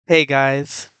Hey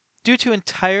guys. Due to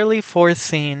entirely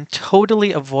foreseen,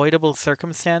 totally avoidable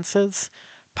circumstances,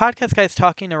 Podcast Guys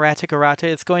Talking Erratic Errata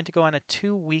is going to go on a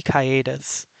 2-week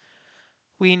hiatus.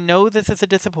 We know this is a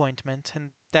disappointment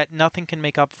and that nothing can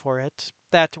make up for it,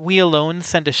 that we alone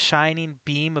send a shining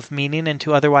beam of meaning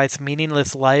into otherwise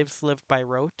meaningless lives lived by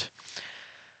rote.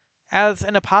 As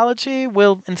an apology,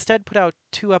 we'll instead put out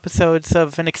 2 episodes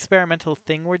of an experimental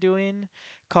thing we're doing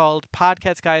called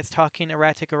Podcast Guys Talking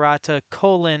Erratic Errata,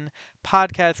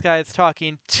 Podcast Guys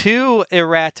Talking to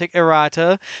Erratic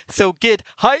Errata. So get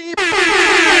hype!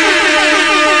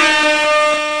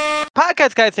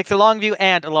 Podcast Guys takes a long view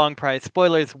and a long price.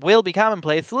 Spoilers will be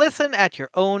commonplace. Listen at your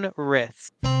own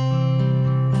risk.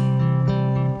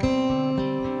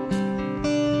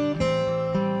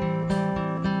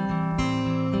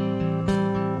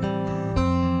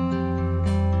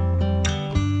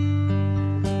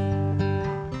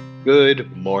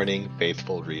 Good morning,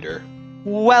 faithful reader.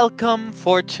 Welcome,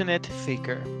 fortunate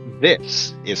seeker.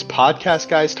 This is Podcast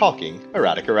Guys Talking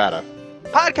Erratic Errata.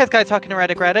 Podcast Guys Talking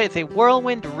Erratic Errata is a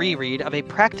whirlwind reread of a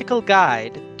practical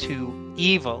guide to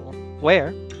evil,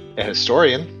 where A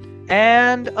historian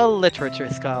and a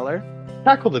literature scholar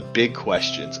tackle the big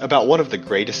questions about one of the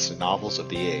greatest novels of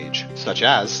the age, such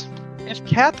as if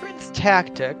Catherine's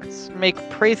tactics make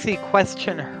Pracy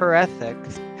question her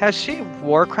ethics, has she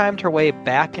war-crimed her way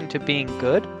back into being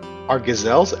good? are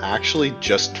gazelles actually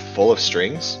just full of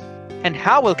strings? And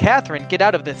how will Catherine get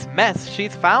out of this mess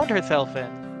she's found herself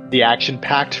in? The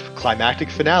action-packed climactic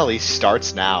finale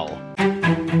starts now.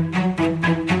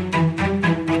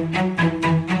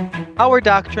 Our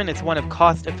doctrine is one of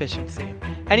cost efficiency.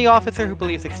 Any officer who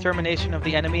believes extermination of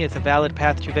the enemy is a valid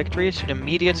path to victory should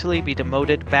immediately be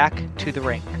demoted back to the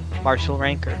rank. Marshal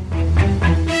Ranker.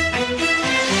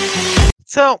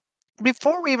 So,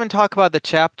 before we even talk about the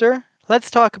chapter, let's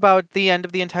talk about the end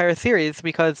of the entire series,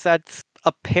 because that's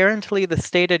apparently the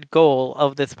stated goal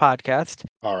of this podcast.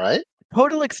 All right.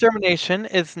 Total extermination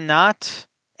is not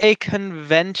a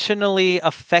conventionally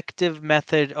effective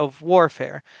method of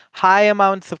warfare. High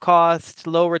amounts of cost,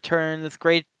 low returns,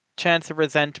 great chance of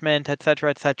resentment,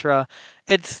 etc., etc.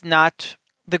 It's not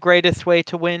the greatest way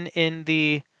to win in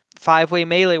the 5-way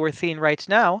melee we're seeing right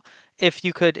now, if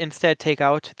you could instead take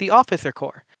out the officer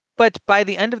corps. But by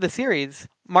the end of the series,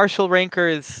 Marshal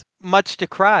Ranker's much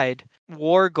decried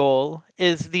war goal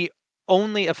is the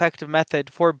only effective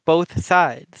method for both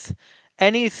sides.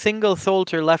 Any single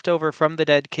soldier left over from the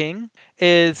dead king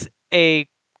is a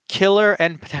killer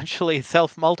and potentially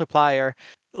self-multiplier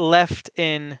left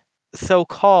in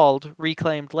so-called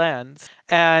reclaimed lands.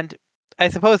 And I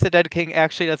suppose the dead king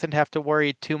actually doesn't have to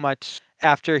worry too much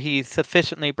after he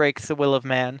sufficiently breaks the will of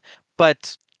man,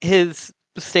 but his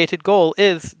stated goal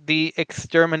is the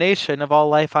extermination of all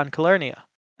life on Calernia.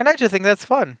 And I just think that's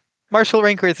fun. Marshal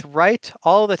Ranker is right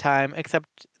all the time, except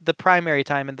the primary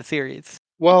time in the series.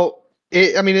 Well,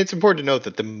 it's important to note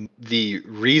that the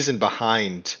reason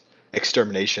behind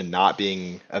extermination not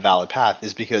being a valid path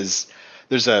is because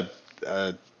there's a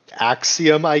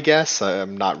axiom, I guess.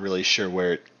 I'm not really sure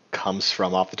where it comes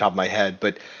from off the top of my head,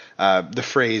 but the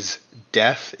phrase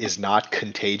 "death is not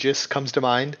contagious" comes to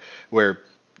mind, where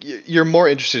you're more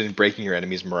interested in breaking your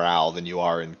enemy's morale than you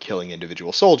are in killing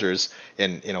individual soldiers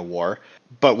in a war.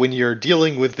 But when you're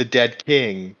dealing with the dead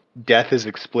king, death is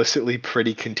explicitly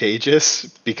pretty contagious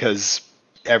because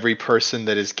every person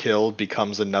that is killed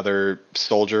becomes another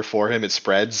soldier for him. It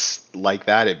spreads like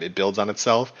that. It builds on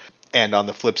itself. And on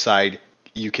the flip side,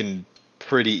 you can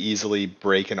pretty easily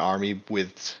break an army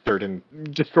with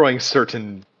destroying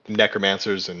certain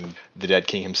necromancers and the dead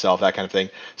king himself, that kind of thing.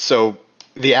 So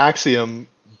the axiom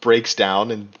breaks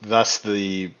down, and thus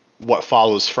what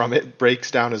follows from it breaks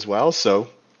down as well. So,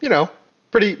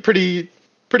 pretty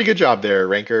good job there,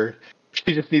 Ranker.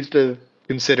 She just needs to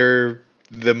consider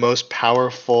the most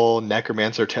powerful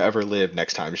necromancer to ever live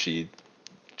next time she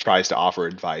tries to offer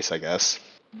advice, I guess.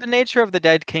 The nature of the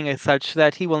Dead King is such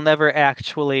that he will never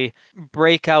actually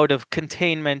break out of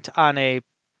containment on a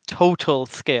total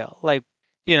scale.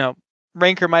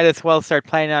 Ranker might as well start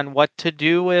planning on what to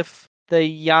do with the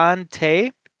Yan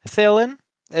Te sail in.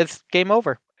 It's game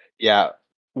over. Yeah,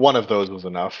 one of those was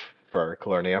enough for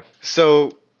Calernia.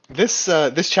 So this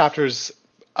chapter's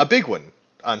a big one,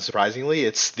 unsurprisingly.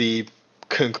 It's the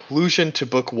conclusion to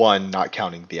book 1, not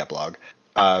counting the epilogue.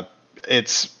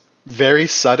 It's very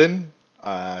sudden.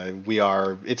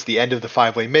 It's the end of the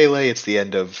 5-way melee. It's the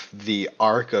end of the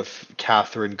arc of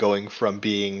Catherine going from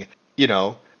being,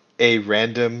 a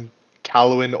random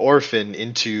Callowan orphan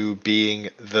into being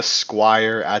the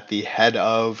squire at the head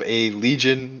of a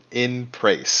legion in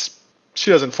Prace. She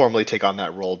doesn't formally take on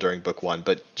that role during book 1,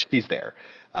 but she's there.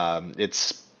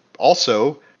 It's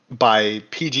Also, by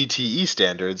PGTE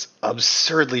standards,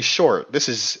 absurdly short. This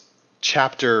is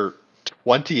chapter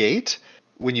 28.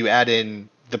 When you add in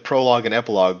the prologue and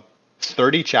epilogue,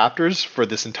 30 chapters for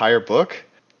this entire book.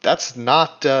 That's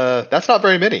not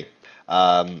very many.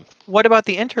 Um, What about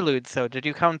the interludes, though? Did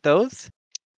you count those?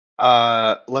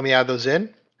 Let me add those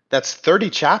in. That's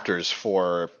 30 chapters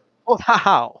for Oh,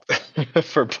 how?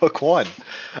 for book one.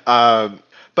 Um,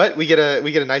 but we get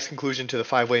a nice conclusion to the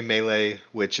five-way melee,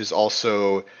 which is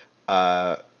also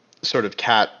uh, sort of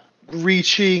Cat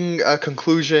reaching a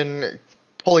conclusion,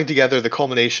 pulling together the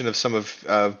culmination of some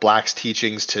of Black's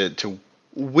teachings to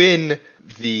win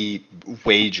the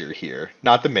wager here.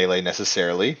 Not the melee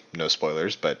necessarily, no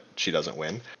spoilers, but she doesn't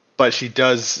win. But she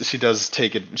does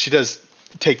take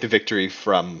the victory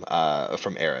from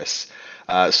Eris.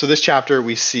 So this chapter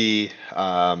we see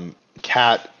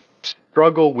Cat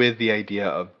struggle with the idea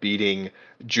of beating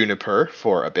Juniper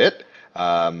for a bit,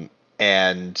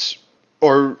 and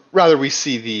or rather we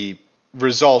see the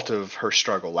result of her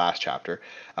struggle last chapter,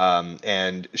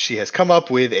 and she has come up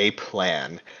with a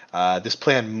plan. This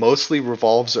plan mostly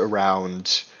revolves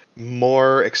around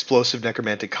more explosive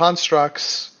necromantic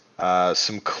constructs,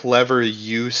 some clever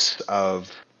use of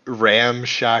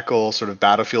ramshackle, sort of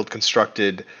battlefield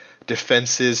constructed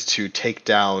defenses to take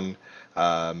down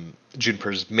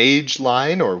Juniper's mage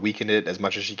line or weaken it as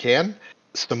much as she can.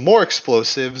 Some more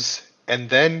explosives, and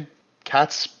then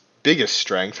Kat's biggest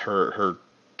strength, her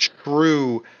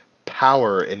true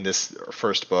power in this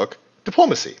first book,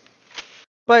 diplomacy.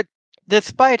 But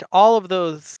despite all of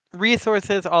those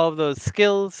resources, all of those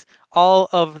skills, all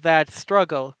of that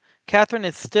struggle, Catherine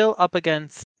is still up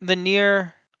against the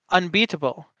near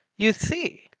unbeatable. You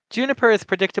see, Juniper is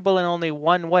predictable in only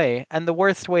one way, and the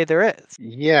worst way there is.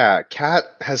 Yeah, Kat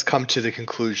has come to the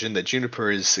conclusion that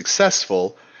Juniper is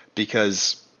successful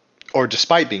because, or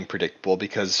despite being predictable,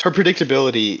 because her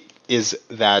predictability is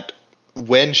that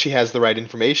when she has the right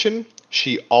information,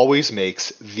 she always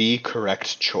makes the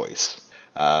correct choice.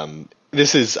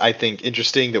 This is, I think,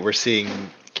 interesting that we're seeing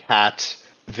Kat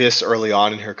this early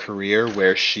on in her career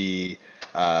where she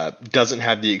doesn't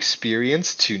have the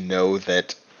experience to know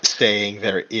that saying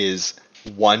there is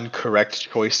one correct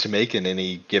choice to make in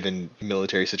any given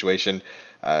military situation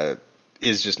uh,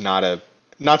 is just not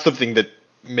something that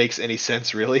makes any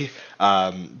sense really.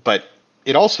 But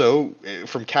it also,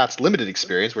 from Kat's limited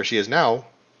experience, where she is now,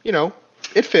 you know,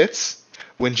 it fits.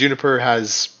 When Juniper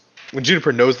has when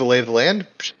Juniper knows the lay of the land,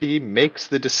 she makes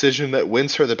the decision that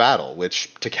wins her the battle,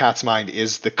 which to Kat's mind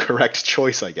is the correct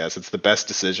choice, I guess. It's the best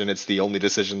decision. It's the only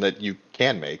decision that you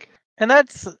can make. And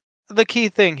that's the key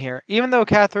thing here. Even though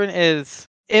Catherine is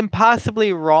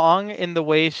impossibly wrong in the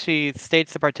way she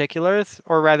states the particulars,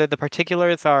 or rather, the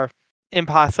particulars are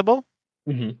impossible,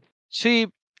 Mm-hmm. she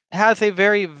has a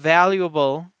very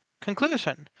valuable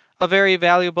conclusion, a very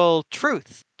valuable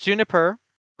truth. Juniper,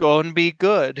 go and be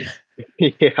good.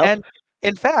 Yep. And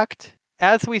in fact,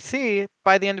 as we see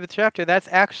by the end of the chapter, that's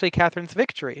actually Catherine's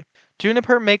victory.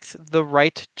 Juniper makes the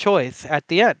right choice at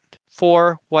the end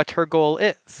for what her goal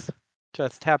is.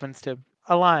 Just happens to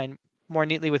align more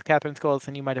neatly with Catherine's goals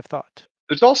than you might have thought.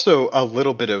 There's also a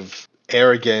little bit of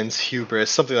arrogance,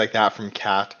 hubris, something like that from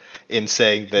Kat in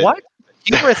saying that. What?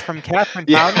 Hubris from Catherine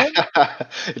Yeah,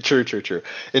 Poundland? true, true, true.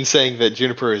 In saying that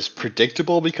Juniper is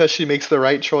predictable because she makes the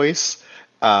right choice,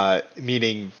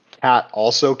 meaning Kat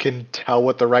also can tell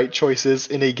what the right choice is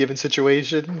in a given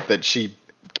situation. That she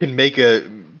can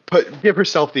give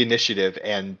herself the initiative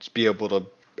and be able to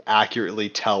accurately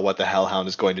tell what the Hellhound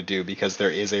is going to do because there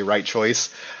is a right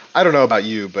choice. I don't know about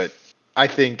you, but I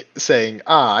think saying,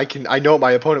 I know what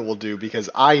my opponent will do because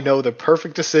I know the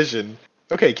perfect decision.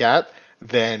 Okay, Kat,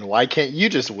 then why can't you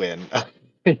just win?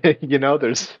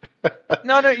 There's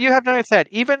No, no, you have noticed that.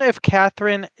 Even if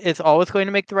Catherine is always going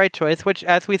to make the right choice, which,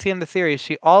 as we see in the series,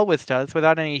 she always does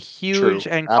without any true, huge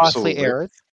and costly absolutely. errors,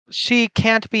 she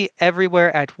can't be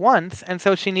everywhere at once, and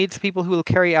so she needs people who will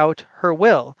carry out her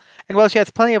will. And while she has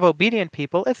plenty of obedient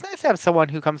people, it's nice to have someone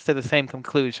who comes to the same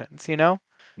conclusions, you know?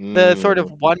 The sort of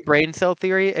Mm, one brain cell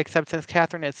theory, except since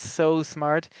Catherine is so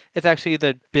smart, it's actually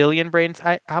the billion brains.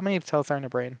 How many cells are in a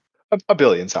brain? a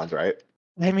billion sounds right.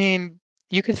 I mean,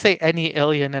 you could say any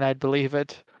alien and I'd believe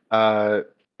it. Uh,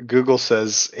 Google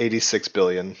says 86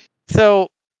 billion. So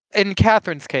in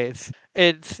Catherine's case,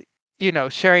 it's,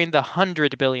 sharing the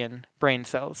 100 billion brain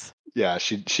cells Yeah,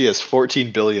 she has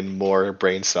 14 billion more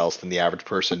brain cells than the average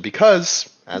person because,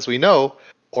 as we know,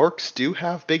 orcs do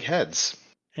have big heads.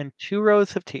 and 2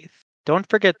 rows of teeth. Don't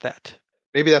forget that.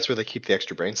 Maybe that's where they keep the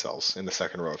extra brain cells in the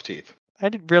second row of teeth.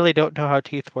 Really don't know how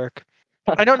teeth work.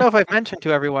 I don't know if I've mentioned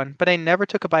to everyone, but I never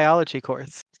took a biology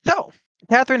course. So,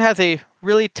 Catherine has a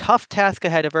really tough task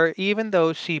ahead of her, even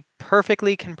though she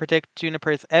perfectly can predict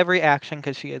Juniper's every action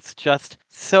because she is just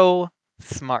so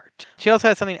smart. She also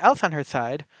has something else on her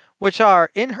side, which are,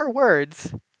 in her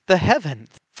words, the heavens.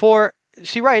 For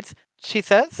she writes, she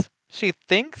says, she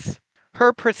thinks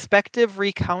her perspective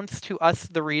recounts to us,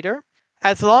 the reader.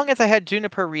 As long as I had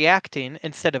Juniper reacting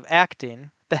instead of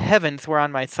acting, the heavens were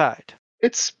on my side.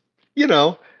 It's you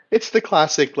know, it's the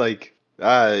classic like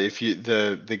if you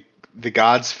the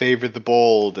gods favor the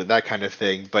bold and that kind of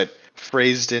thing, but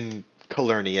phrased in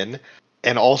Calurnian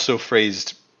and also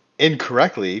phrased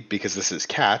incorrectly because this is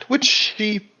Cat, which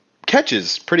she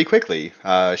catches pretty quickly.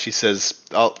 She says,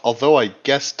 Although I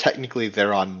guess technically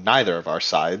they're on neither of our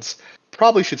sides,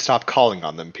 probably should stop calling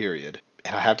on them, period."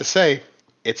 And I have to say,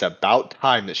 it's about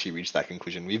time that she reached that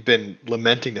conclusion. We've been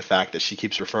lamenting the fact that she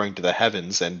keeps referring to the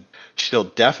heavens, and she'll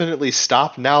definitely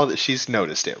stop now that she's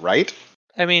noticed it, right?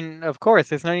 I mean, of course,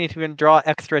 there's no need to even draw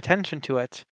extra attention to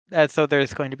it, as though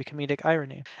there's going to be comedic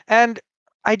irony. And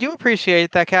I do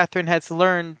appreciate that Catherine has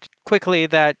learned quickly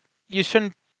that you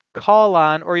shouldn't call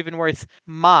on, or even worse,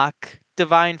 mock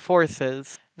divine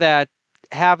forces that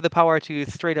have the power to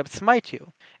straight up smite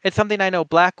you. It's something I know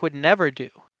Black would never do.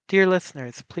 Dear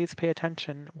listeners, please pay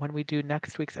attention when we do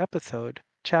next week's episode,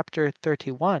 Chapter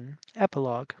 31,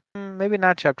 Epilogue. Maybe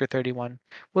not Chapter 31.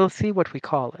 We'll see what we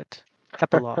call it.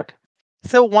 Epilogue.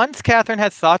 So once Catherine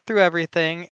has thought through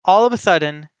everything, all of a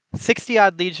sudden, 60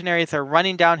 odd legionaries are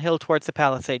running downhill towards the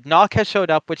palisade. Nock has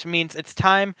showed up, which means it's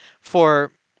time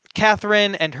for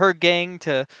Catherine and her gang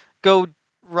to go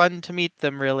run to meet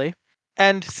them, really.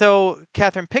 And so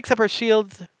Catherine picks up her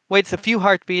shield, waits a few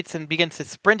heartbeats, and begins to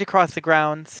sprint across the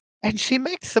grounds. And she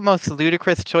makes the most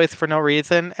ludicrous choice for no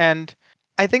reason. And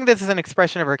I think this is an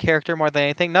expression of her character more than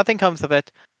anything. Nothing comes of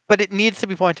it, but it needs to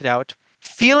be pointed out.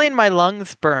 Feeling my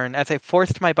lungs burn as I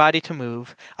forced my body to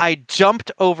move, I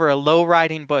jumped over a low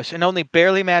riding bush and only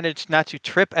barely managed not to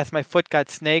trip as my foot got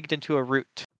snagged into a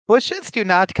root. Bushes do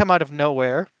not come out of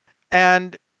nowhere,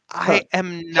 and I Huh.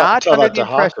 am Tell, not tell under that the to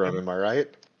Hakram, impression am I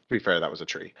right? To be fair, that was a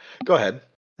tree. Go ahead.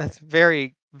 that's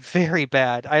very, very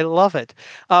bad. I love it.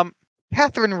 Um,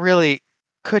 Catherine really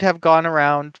could have gone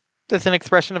around as an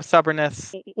expression of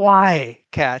stubbornness. Why,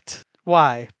 Cat?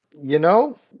 Why? You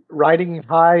know, riding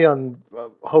high on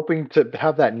hoping to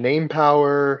have that name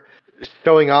power,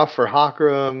 showing off for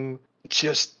Hakram,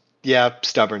 just, yeah,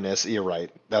 stubbornness. You're right.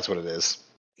 That's what it is.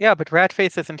 Yeah, but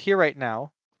Ratface isn't here right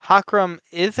now. Hakram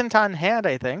isn't on hand,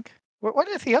 I think. What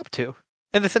is he up to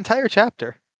in this entire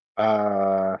chapter?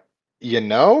 Uh, you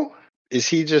know, is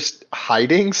he just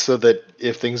hiding so that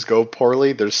if things go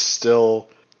poorly, there's still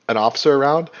an officer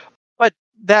around? But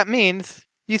that means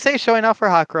you say showing off for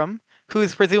Hakram,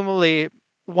 who's presumably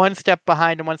one step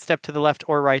behind and one step to the left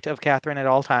or right of Catherine at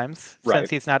all times, since Right.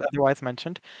 he's not otherwise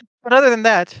mentioned. But other than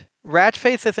that,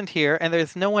 Ratface isn't here, and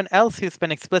there's no one else who's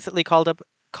been explicitly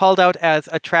called out as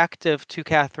attractive to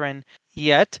Catherine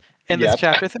yet in this Yet.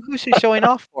 chapter. So who's she showing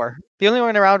off for? The only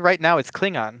one around right now is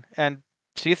Klingon, and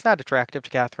she's not attractive to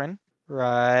Catherine,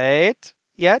 right?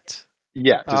 Yet?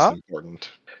 Yet is Huh? important.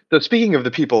 So speaking of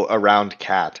the people around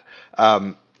Kat,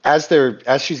 um, as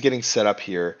she's getting set up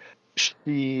here,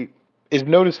 she is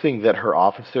noticing that her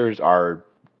officers are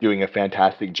doing a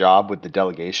fantastic job with the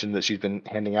delegation that she's been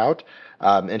handing out.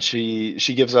 And she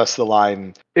gives us the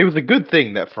line, "It was a good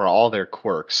thing that for all their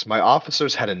quirks, my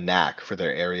officers had a knack for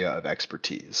their area of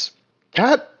expertise."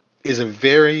 Kat is a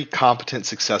very competent,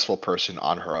 successful person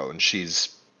on her own.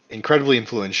 She's incredibly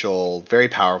influential, very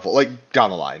powerful, like down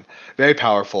the line, very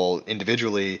powerful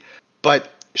individually, but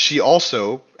she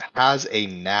also has a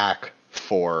knack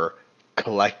for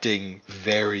collecting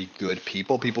very good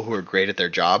people, people who are great at their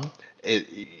job.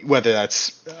 Whether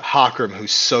that's Hakram,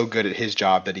 who's so good at his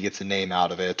job that he gets a name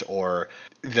out of it, or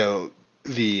the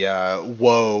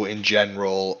Woe in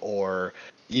general, or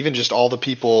even just all the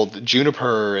people,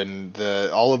 Juniper and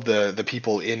the all of the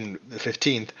people in the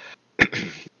 15th.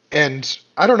 And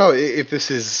I don't know if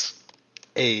this is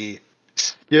a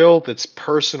skill that's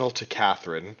personal to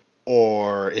Catherine,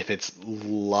 or if it's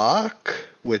luck,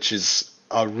 which is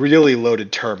a really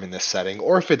loaded term in this setting,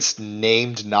 or if it's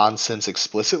named nonsense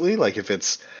explicitly, like if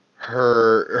it's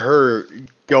her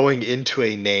going into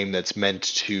a name that's meant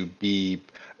to be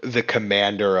the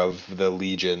commander of the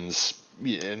legions.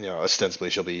 Ostensibly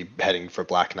she'll be heading for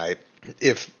Black Knight.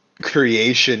 If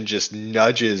creation just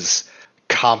nudges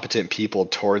competent people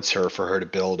towards her for her to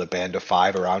build a band of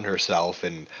five around herself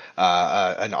and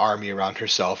an army around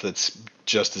herself that's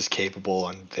just as capable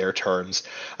on their terms.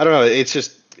 I don't know. It's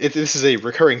just this is a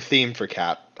recurring theme for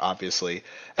Kat, obviously,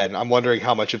 and I'm wondering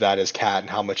how much of that is Kat and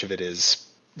how much of it is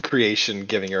creation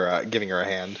giving her a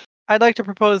hand. I'd like to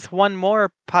propose one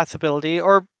more possibility,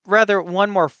 or rather, one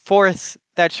more force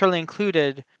that's surely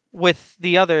included with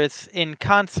the others in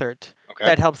concert Okay.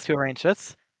 that helps to arrange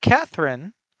this.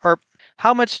 Catherine, or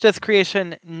how much does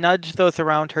creation nudge those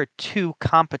around her to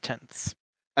competence?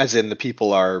 As in the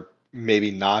people are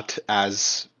maybe not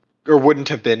as or wouldn't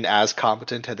have been as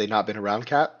competent had they not been around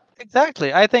Cat.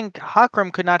 Exactly. I think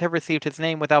Hakram could not have received his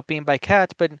name without being by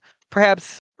Cat, but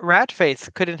perhaps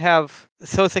Ratface couldn't have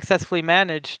so successfully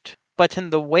managed but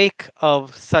in the wake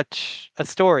of such a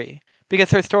story. Because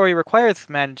her story requires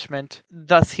management,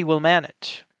 thus he will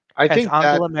manage, I as think that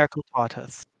Angela Merkel taught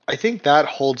us. I think that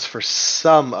holds for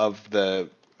some of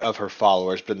her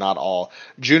followers, but not all.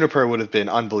 Juniper would have been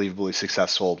unbelievably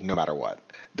successful no matter what.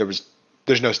 There was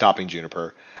there's no stopping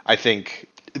Juniper. I think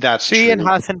that's She and true.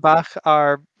 Hassenbach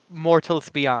are mortals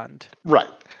beyond. Right.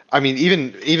 I mean,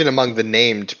 even among the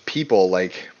named people,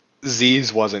 like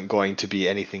Z's wasn't going to be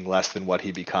anything less than what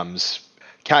he becomes.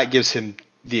 Cat gives him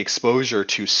the exposure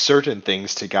to certain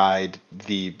things to guide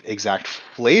the exact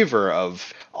flavor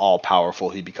of all powerful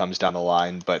he becomes down the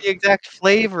line, but The exact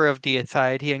flavor of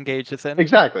deicide he engages in.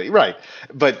 exactly, right.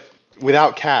 But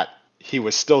without Cat, he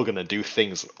was still going to do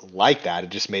things like that. It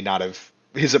just may not have,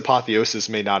 his apotheosis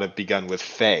may not have begun with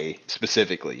Faye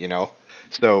specifically, you know?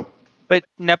 So, But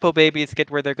Nepo babies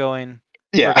get where they're going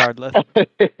yeah, regardless.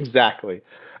 exactly.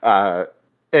 Uh,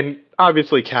 and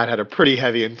obviously, Cat had a pretty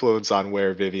heavy influence on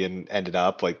where Vivian ended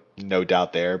up, like, no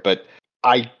doubt there. But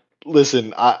I,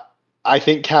 listen, I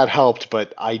think Cat helped,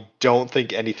 but I don't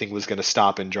think anything was going to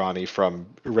stop Indrani from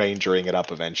rangering it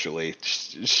up eventually.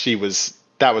 She was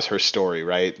that was her story,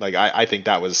 right? Like I think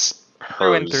that was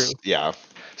Through and hers. through. Yeah.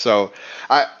 So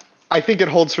I I think it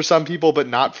holds for some people, but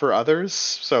not for others.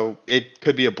 So it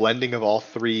could be a blending of all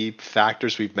three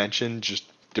factors we've mentioned, just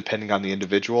depending on the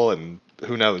individual, and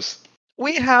who knows.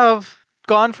 We have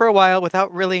gone for a while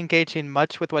without really engaging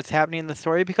much with what's happening in the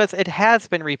story because it has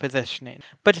been repositioning.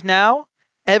 But now,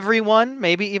 everyone,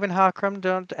 maybe even Hakram,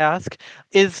 don't ask,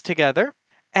 is together,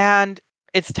 and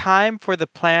it's time for the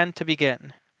plan to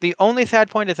begin. The only sad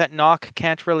point is that Nock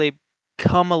can't really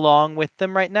come along with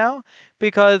them right now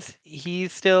because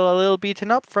he's still a little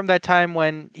beaten up from that time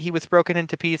when he was broken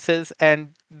into pieces and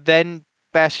then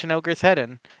Bastion Ogre's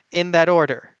head in that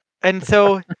order. And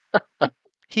so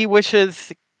he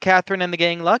wishes Catherine and the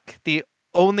gang luck the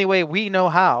only way we know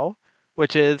how,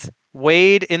 which is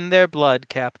wade in their blood,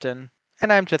 Captain.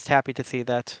 And I'm just happy to see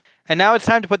that. And now it's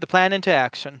time to put the plan into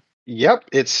action. Yep,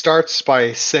 it starts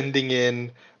by sending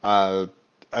in a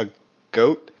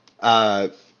goat, uh,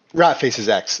 Ratface's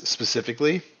ex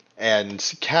specifically,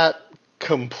 and Cat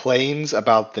complains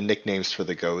about the nicknames for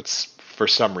the goats for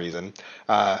some reason,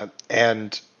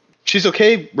 and she's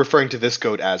okay referring to this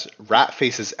goat as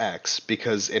Ratface's ex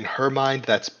because in her mind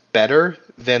that's better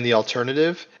than the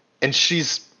alternative, and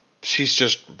she's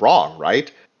just wrong,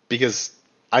 right? Because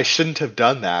I shouldn't have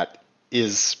done that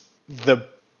is the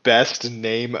best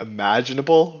name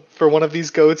imaginable for one of these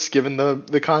goats given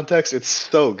the context. It's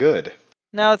so good.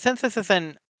 Now, since this is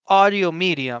an audio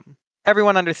medium,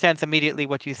 everyone understands immediately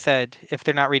what you said if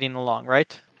they're not reading along,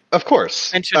 right? Of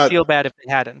course. And should feel bad if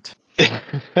they hadn't.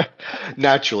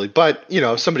 Naturally, but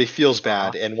if somebody feels Aw.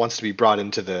 bad and wants to be brought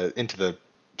into the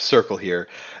circle here,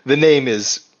 the name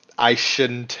is I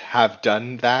shouldn't have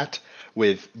done that,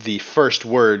 with the first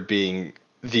word being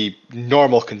the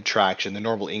normal contraction, the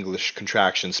normal English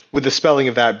contractions, with the spelling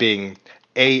of that being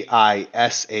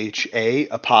Aisha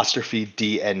apostrophe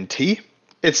DNT.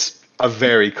 It's a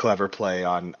very clever play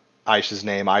on Aisha's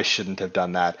name. I shouldn't have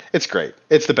done that. It's great.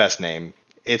 It's the best name.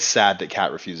 It's sad that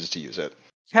Kat refuses to use it.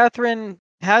 Catherine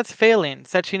has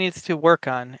failings that she needs to work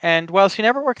on, and while she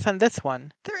never works on this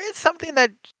one, there is something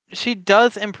that she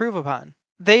does improve upon.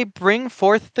 They bring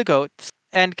forth the goats,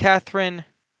 and Catherine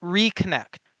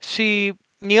reconnect. She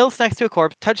kneels next to a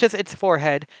corpse, touches its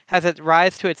forehead, has it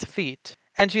rise to its feet,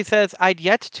 and she says, I'd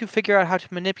yet to figure out how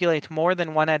to manipulate more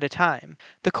than one at a time.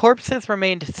 The corpses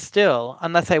remained still,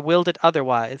 unless I willed it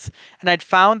otherwise, and I'd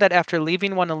found that after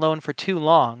leaving one alone for too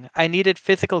long, I needed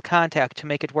physical contact to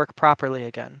make it work properly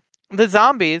again. The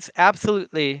zombies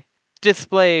absolutely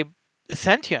display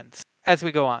sentience as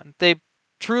we go on. They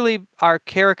truly are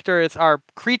characters, are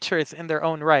creatures in their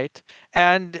own right.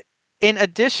 And in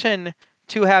addition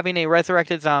to having a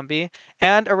resurrected zombie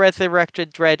and a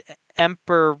resurrected Dread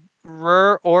Emperor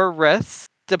or Riss,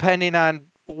 depending on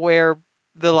where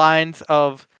the lines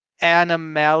of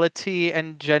animality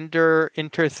and gender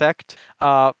intersect.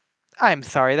 I'm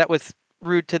sorry, that was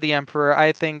rude to the Emperor.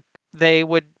 I think they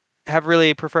would have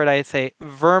really preferred I say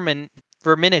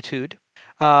verminitude.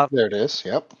 Uh, There it is.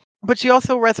 Yep. but she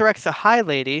also resurrects a High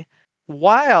Lady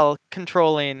while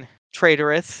controlling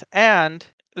traitorous, and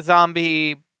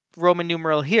zombie Roman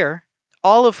numeral here,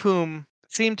 all of whom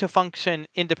seem to function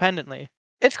independently.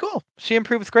 It's cool. She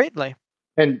improves greatly.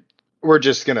 And we're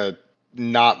just gonna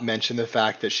not mention the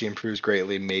fact that she improves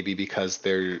greatly, maybe because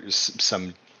there's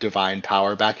some divine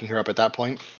power backing her up at that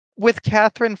point. With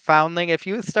Catherine Foundling, if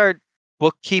you start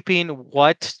bookkeeping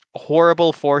what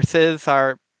horrible forces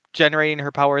are generating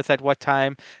her powers at what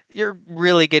time, you're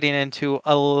really getting into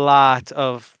a lot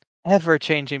of ever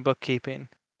changing bookkeeping.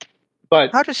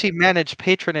 But How does she manage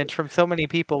patronage from so many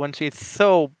people when she's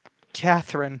so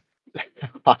Catherine?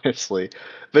 honestly,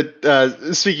 but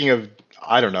speaking of,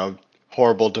 I don't know,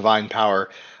 horrible divine power,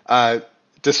 uh,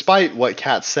 despite what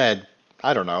Kat said,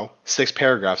 I don't know, 6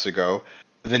 paragraphs ago,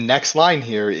 the next line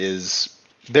here is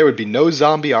there would be no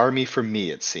zombie army for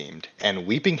me, it seemed, and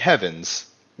weeping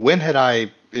heavens, when had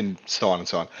I, and so on and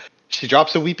so on. She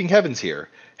drops a weeping heavens here.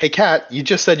 Hey, Kat, you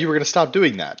just said you were going to stop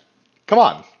doing that. Come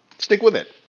on, stick with it.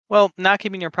 Well, not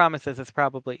keeping your promises is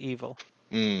probably evil.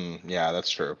 Yeah, that's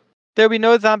true. There would be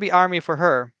no zombie army for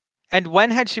her. And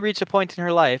when had she reached a point in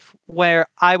her life where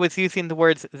I was using the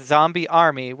words zombie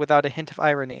army without a hint of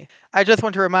irony? I just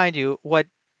want to remind you what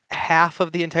half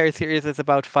of the entire series is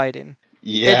about fighting.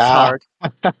 It's Yeah. hard.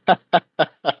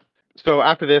 So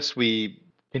after this, we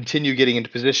continue getting into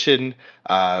position.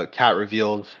 Kat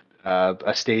revealed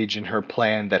a stage in her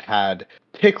plan that had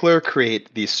Pickler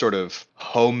create these sort of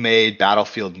homemade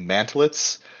battlefield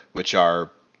mantlets, which are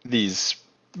these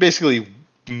basically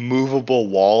movable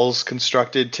walls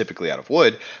constructed typically out of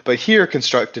wood, but here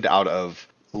constructed out of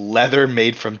leather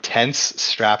made from tents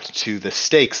strapped to the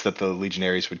stakes that the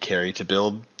legionaries would carry to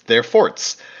build their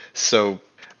forts. So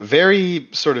very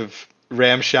sort of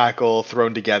ramshackle,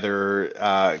 thrown together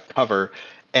cover.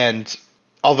 And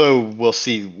although we'll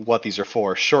see what these are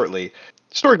for shortly,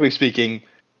 historically speaking,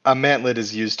 a mantlet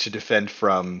is used to defend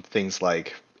from things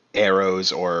like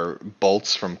arrows or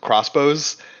bolts from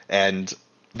crossbows, and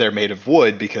they're made of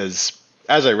wood because.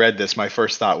 As I read this, my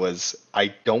first thought was,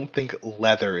 I don't think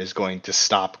leather is going to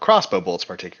stop crossbow bolts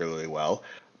particularly well.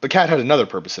 But Cat had another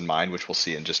purpose in mind, which we'll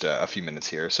see in just a few minutes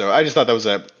here. So I just thought that was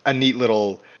a neat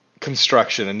little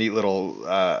construction, a neat little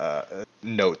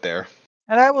note there.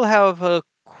 And I will have a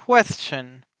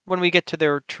question when we get to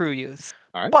their true use.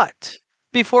 All right. But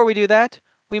before we do that,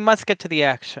 we must get to the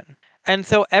action. And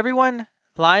so everyone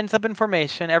lines up in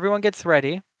formation, everyone gets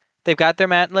ready. They've got their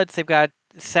mantlets, they've got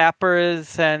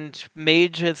sappers and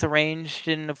mages arranged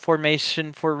in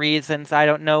formation for reasons I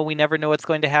don't know. We never know what's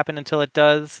going to happen until it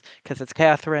does, because it's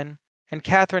Catherine. And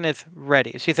Catherine is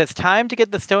ready. She says, time to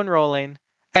get the stone rolling.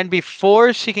 And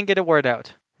before she can get a word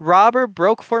out, Robber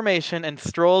broke formation and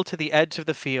strolled to the edge of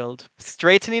the field.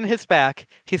 Straightening his back,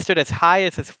 he stood as high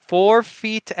as his 4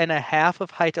 feet and a half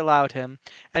of height allowed him,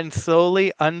 and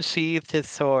slowly unsheathed his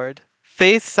sword.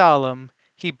 Face solemn,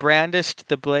 he brandished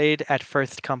the blade at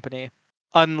first company.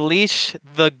 Unleash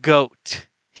the goat,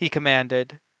 he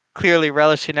commanded, clearly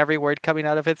relishing every word coming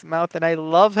out of his mouth, and I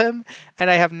love him, and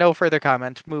I have no further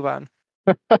comment. Move on.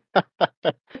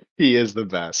 He is the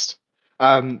best.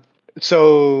 Um,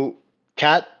 so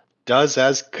Cat does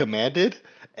as commanded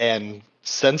and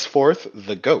sends forth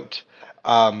the goat.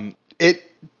 It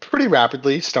pretty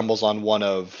rapidly stumbles on one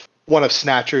of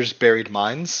Snatcher's buried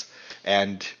mines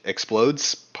and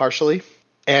explodes partially.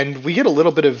 And we get a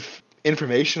little bit of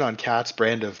information on Cat's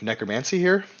brand of necromancy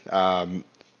here.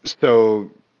 So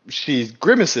she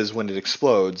grimaces when it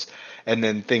explodes and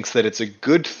then thinks that it's a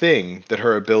good thing that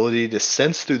her ability to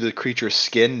sense through the creature's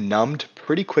skin numbed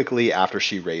pretty quickly after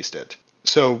she raised it.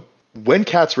 So when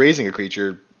Cat's raising a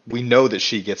creature, we know that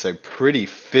she gets a pretty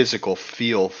physical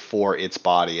feel for its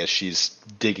body as she's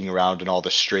digging around in all the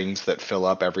strings that fill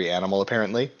up every animal,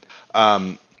 apparently.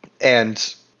 Um,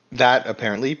 and that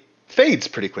apparently fades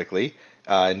pretty quickly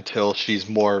until she's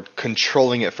more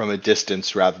controlling it from a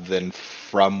distance rather than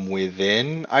from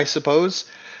within, I suppose.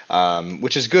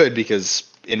 Which is good because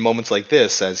in moments like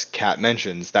this, as Kat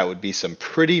mentions, that would be some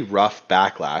pretty rough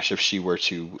backlash if she were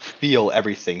to feel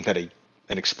everything that an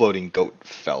exploding goat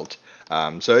felt.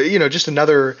 So just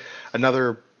another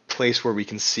place where we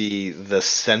can see the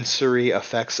sensory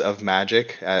effects of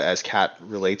magic as Kat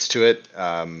relates to it,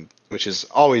 which is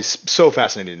always so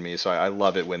fascinating to me. So I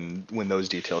love it when those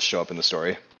details show up in the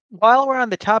story. While we're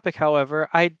on the topic, however,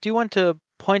 I do want to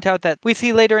point out that we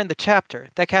see later in the chapter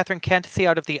that Catherine can't see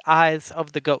out of the eyes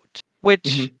of the goat, which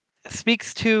Hmm.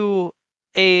 speaks to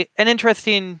an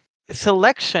interesting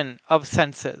selection of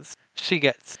senses she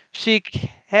gets. She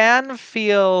can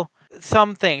feel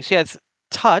some things. She has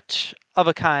touch of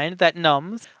a kind that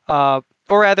numbs, or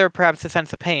rather, perhaps a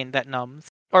sense of pain that numbs,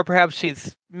 or perhaps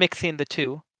she's mixing the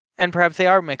two, and perhaps they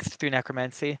are mixed through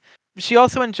necromancy. She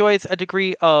also enjoys a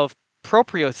degree of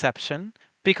proprioception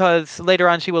because later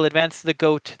on she will advance the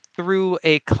goat through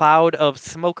a cloud of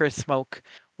smoker smoke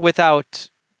without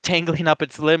tangling up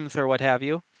its limbs or what have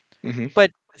you. Hmm.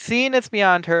 But seeing is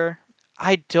beyond her.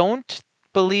 I don't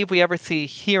believe we ever see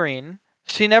hearing.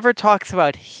 She never talks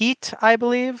about heat, I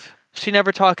believe. She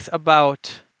never talks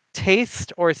about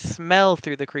taste or smell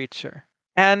through the creature.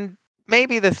 And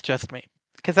maybe this just me,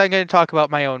 because I'm going to talk about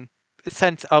my own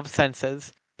sense of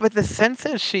senses. But the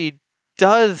senses she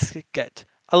does get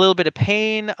a little bit of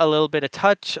pain, a little bit of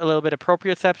touch, a little bit of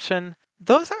proprioception.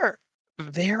 Those are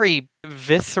very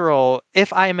visceral,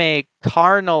 if I may,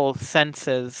 carnal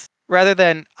senses rather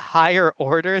than higher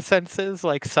order senses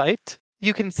like sight.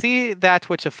 You can see that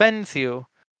which offends you,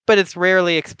 but it's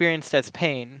rarely experienced as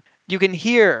pain. You can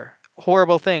hear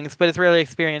horrible things, but it's rarely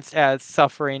experienced as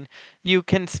suffering. You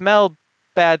can smell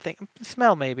bad things.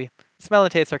 Smell, maybe. Smell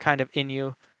and taste are kind of in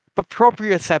you. But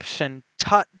proprioception,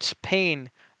 touch, pain,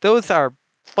 those are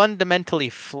fundamentally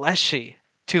fleshy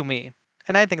to me.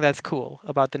 And I think that's cool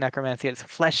about the necromancy. It's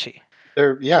fleshy.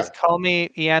 Yeah, Just call me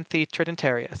Ianthe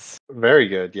Tridentarius. very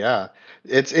good. Yeah,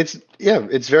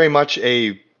 it's very much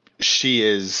a she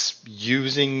is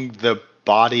using the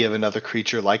body of another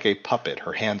creature like a puppet.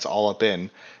 Her hands all up in,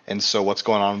 and so what's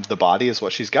going on with the body is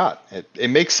what she's got. It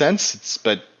makes sense.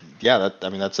 But yeah, I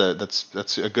mean that's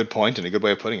a good point and a good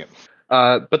way of putting it.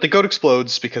 But the goat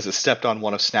explodes because it stepped on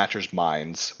one of Snatcher's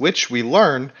mines, which we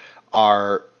learn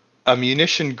are a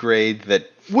munition grade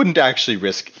that wouldn't actually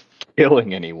risk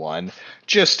killing anyone,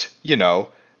 just,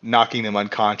 knocking them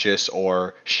unconscious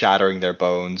or shattering their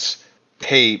bones.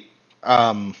 Hey,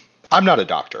 I'm not a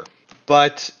doctor,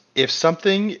 but if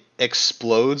something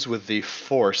explodes with the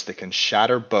force that can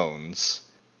shatter bones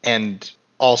and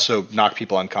also knock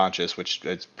people unconscious, which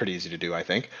it's pretty easy to do, I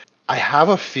think, I have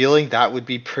a feeling that would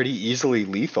be pretty easily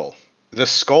lethal. The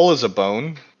skull is a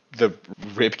bone. The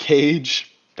rib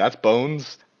cage, that's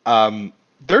bones.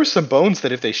 There's some bones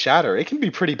that if they shatter, it can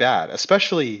be pretty bad,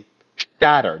 especially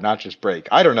shatter, not just break.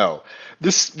 I don't know.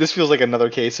 This feels like another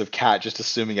case of Cat just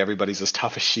assuming everybody's as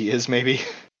tough as she is, maybe.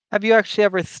 Have you actually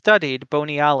ever studied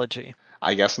boniology?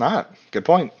 I guess not. Good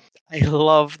point. I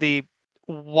love the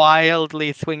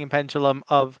wildly swinging pendulum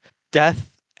of death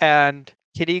and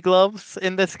kitty gloves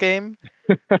in this game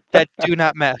that do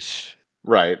not mesh.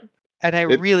 Right. And I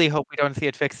It really hope we don't see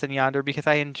it fixed in Yonder because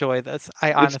I enjoy this. I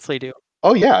it's honestly do.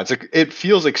 Oh yeah, it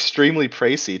feels extremely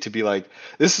pricey to be like,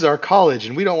 this is our college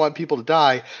and we don't want people to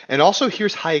die. And also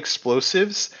here's high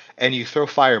explosives and you throw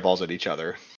fireballs at each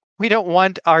other. We don't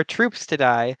want our troops to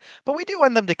die, but we do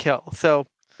want them to kill. So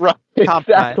Right,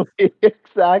 compromise. exactly,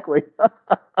 exactly.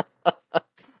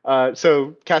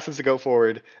 So Catherine's to go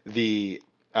forward. The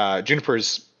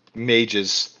Juniper's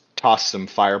mages toss some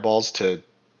fireballs to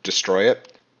destroy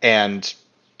it, and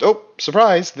oh,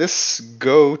 surprise! This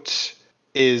goat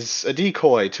is a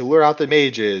decoy to lure out the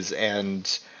mages,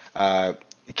 and uh,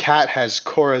 Cat has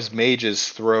Cora's mages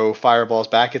throw fireballs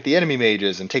back at the enemy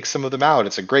mages and take some of them out.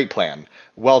 It's a great plan.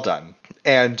 Well done.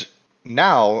 And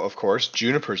now, of course,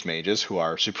 Juniper's mages, who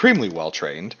are supremely well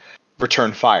trained,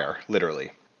 return fire,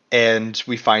 literally. And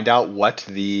we find out what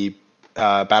the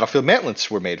battlefield mantlets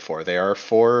were made for. They are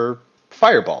for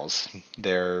fireballs.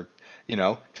 They're,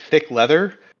 thick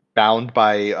leather bound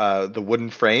by the wooden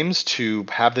frames to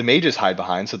have the mages hide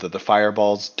behind so that the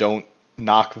fireballs don't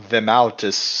knock them out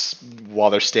while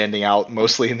they're standing out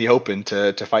mostly in the open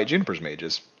to fight Juniper's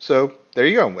mages. So there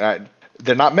you go.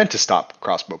 They're not meant to stop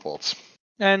crossbow bolts.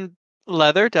 And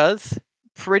leather does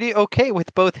pretty okay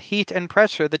with both heat and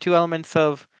pressure, the two elements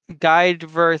of guide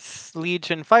versus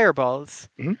legion fireballs.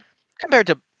 Mhm. Compared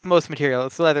to most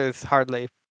materials, leather is hardly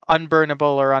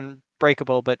unburnable or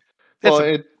unbreakable, but Well,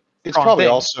 it's a it's strong probably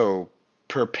thing. also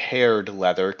prepared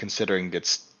leather, considering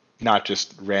it's not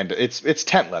just random. It's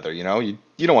tent leather. You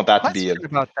don't want that to be a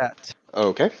Question about that.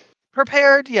 okay.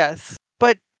 Prepared, yes,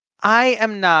 but I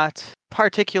am not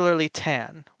particularly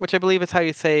tan, which I believe is how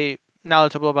you say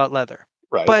knowledgeable about leather.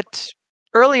 Right. But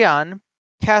early on,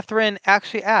 Catherine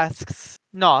actually asks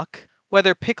Nock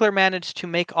whether Pickler managed to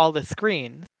make all the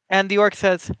screens, and the orc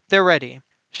says they're ready.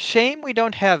 Shame we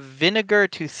don't have vinegar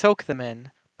to soak them in,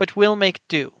 but we'll make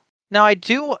do. Now, I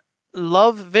do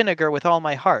love vinegar with all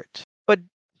my heart, but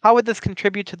how would this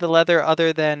contribute to the leather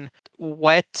other than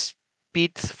wet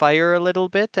beats fire a little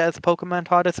bit, as Pokemon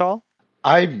taught us all?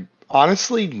 I'm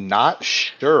honestly not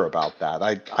sure about that.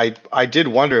 I did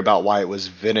wonder about why it was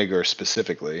vinegar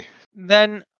specifically.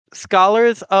 Then,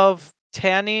 scholars of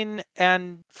tanning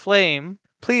and flame,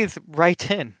 please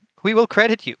write in. We will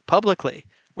credit you publicly.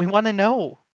 We want to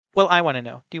know. Well, I want to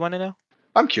know. Do you want to know?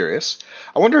 I'm curious.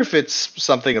 I wonder if it's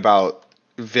something about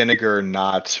vinegar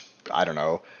not I don't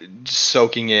know,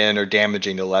 soaking in or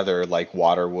damaging the leather like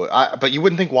water would. But you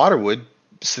wouldn't think water would,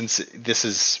 since this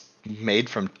is made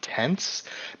from tents.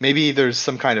 Maybe there's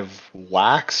some kind of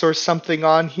wax or something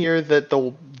on here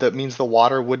that means the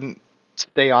water wouldn't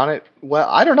stay on it. Well,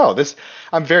 I don't know.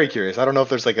 I'm very curious. I don't know if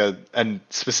there's like a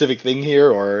specific thing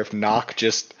here, or if Nock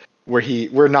just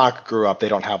where Nock grew up, they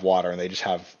don't have water and they just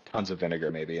have tons of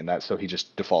vinegar maybe, and that so he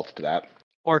just defaults to that.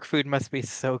 Orc food must be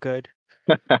so good.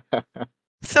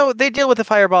 So they deal with the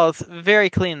fireballs very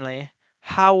cleanly.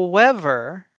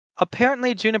 However,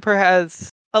 apparently Juniper has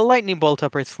a lightning bolt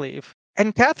up her sleeve.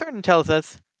 And Catherine tells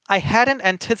us, I hadn't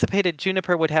anticipated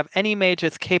Juniper would have any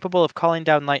mages capable of calling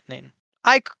down lightning.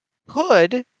 I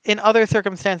could, in other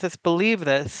circumstances, believe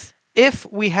this if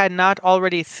we had not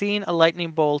already seen a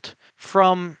lightning bolt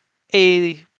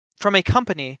a from a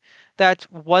company that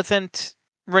wasn't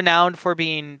renowned for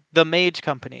being the mage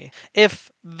company.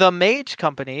 If the mage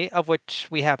company, of which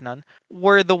we have none,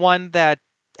 were the one that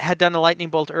had done a lightning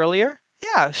bolt earlier,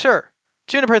 yeah, sure.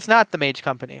 Juniper's not the mage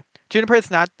company. Juniper's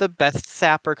not the best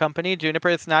sapper company.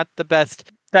 Juniper's not the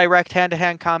best direct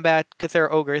hand-to-hand combat because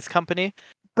they're ogres company.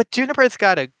 But Juniper's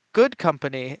got a good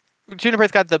company.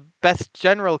 Juniper's got the best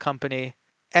general company,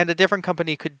 and a different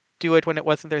company could do it when it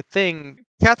wasn't their thing.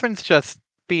 Catherine's just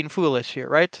being foolish here,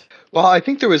 right? Well, I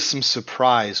think there was some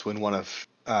surprise when one of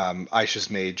Aisha's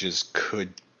mages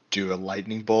could do a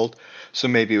lightning bolt. So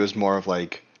maybe it was more of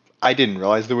like, I didn't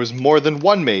realize there was more than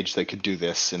one mage that could do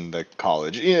this in the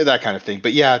college, that kind of thing.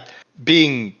 But yeah,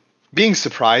 being being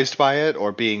surprised by it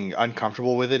or being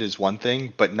uncomfortable with it is one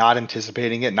thing, but not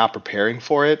anticipating it, not preparing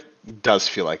for it, does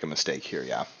feel like a mistake here.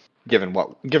 Yeah, given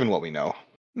what we know.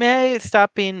 May I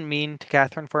stop being mean to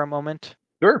Catherine for a moment?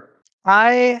 Sure.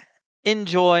 I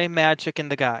enjoy magic in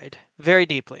the guide very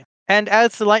deeply. And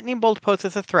as the lightning bolt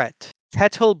poses a threat,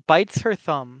 Ketel bites her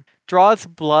thumb, draws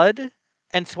blood,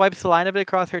 and swipes a line of it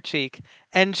across her cheek,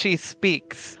 and she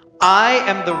speaks. I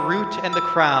am the root and the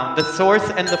crown, the source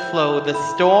and the flow, the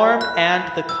storm and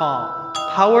the calm.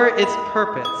 Power is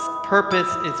purpose, purpose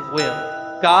is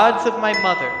will. Gods of my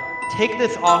mother, take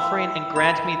this offering and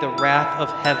grant me the wrath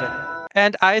of heaven.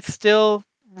 And I still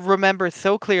remember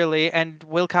so clearly, and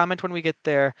will comment when we get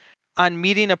there, on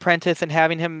meeting Apprentice and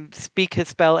having him speak his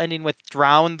spell ending with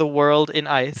drown the world in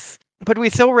ice. But we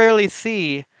so rarely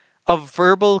see a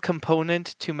verbal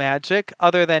component to magic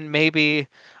other than maybe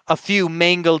a few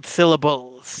mangled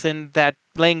syllables in that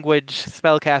language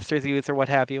spellcasters use or what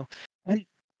have you. And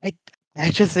I, I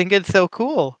just think it's so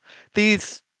cool.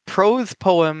 These prose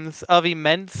poems of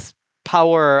immense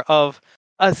power, of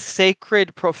a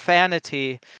sacred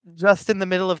profanity just in the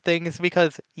middle of things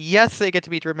because, yes, they get to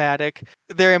be dramatic.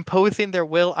 They're imposing their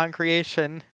will on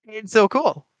creation. It's so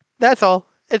cool. That's all.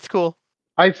 It's cool.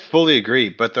 I fully agree,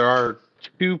 but there are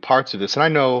two parts of this, and I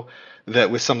know that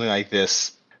with something like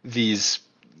these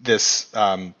this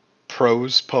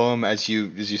prose poem, as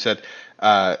you said,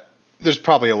 uh, there's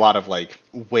probably a lot of like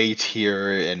weight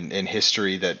here in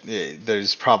history that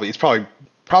it's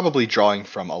probably drawing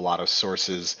from a lot of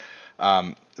sources,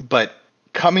 but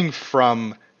coming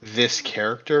from this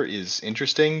character is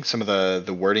interesting. Some of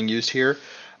the wording used here.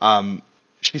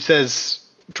 She says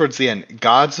towards the end,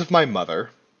 "Gods of my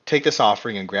mother, take this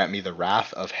offering and grant me the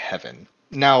wrath of heaven."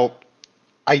 Now,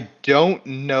 I don't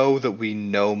know that we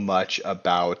know much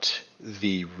about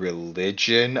the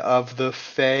religion of the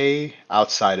Fae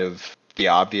outside of the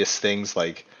obvious things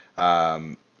like uh,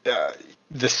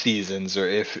 the seasons, or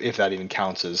if that even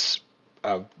counts as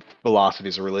uh,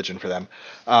 philosophies or religion for them.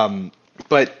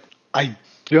 But I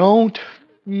don't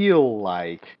feel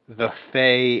like the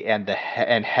Fae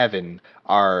and heaven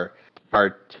are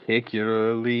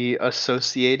particularly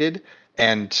associated,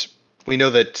 and we know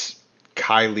that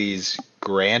Kylie's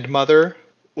grandmother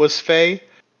was Fae,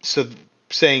 so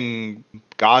saying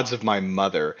gods of my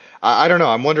mother, I don't know.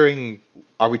 I'm wondering,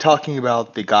 are we talking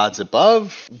about the gods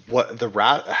above? What the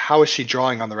wrath? How is she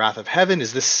drawing on the wrath of heaven?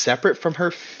 Is this separate from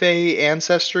her Fae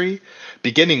ancestry?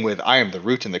 Beginning with "I am the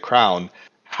root and the crown"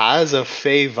 has a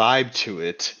Fae vibe to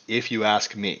it, if you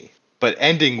ask me. But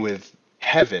ending with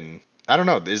heaven, I don't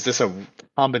know. Is this a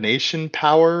combination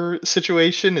power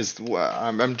situation?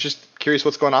 I'm just curious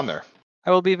what's going on there. I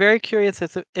will be very curious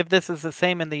as if this is the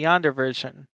same in the Yonder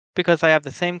version, because I have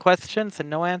the same questions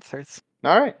and no answers.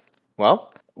 All right.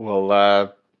 Well, we'll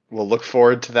look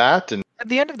forward to that. And At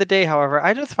the end of the day, however,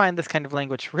 I just find this kind of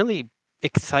language really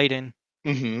exciting.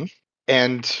 hmm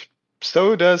and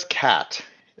so does Cat.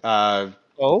 Uh,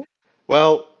 Oh?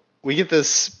 well, we get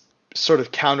this sort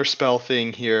of counterspell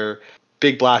thing here.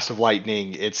 Big blast of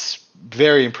lightning. It's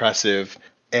very impressive,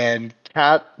 and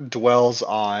Cat dwells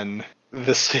on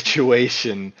the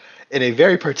situation in a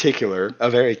very particular, a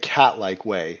very cat-like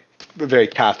way, a very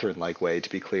Catherine-like way, to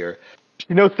be clear.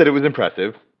 She notes that it was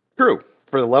impressive. True.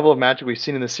 For the level of magic we've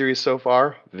seen in the series so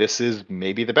far, this is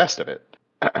maybe the best of it.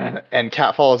 And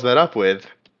Kat follows that up with,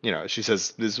 she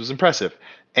says, this was impressive.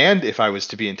 And if I was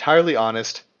to be entirely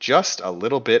honest, just a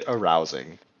little bit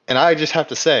arousing. And I just have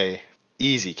to say,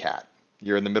 easy, Kat.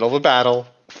 You're in the middle of a battle,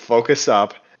 focus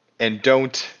up, and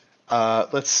don't.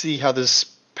 Let's see how this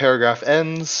paragraph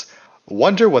ends.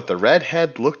 Wonder what the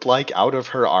redhead looked like out of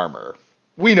her armor.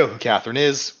 We know who Catherine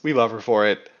is. We love her for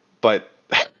it. But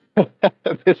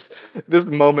this this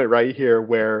moment right here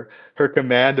where her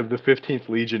command of the 15th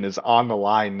Legion is on the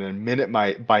line in a minute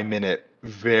by minute,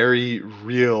 very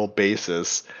real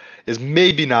basis is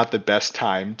maybe not the best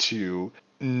time to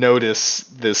notice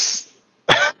this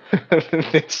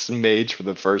this mage for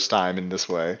the first time in this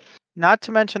way. Not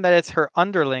to mention that it's her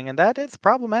underling, and that is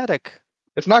problematic.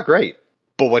 It's not great.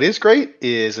 But what is great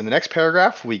is in the next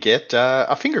paragraph we get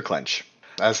a finger clench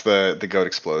as the goat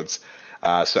explodes.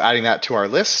 So adding that to our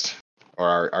list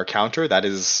or our counter, that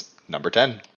is number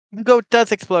 10. The goat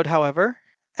does explode, however,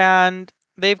 and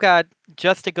they've got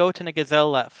just a goat and a gazelle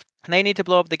left. And they need to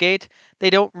blow up the gate. They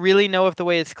don't really know if the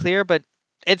way is clear, but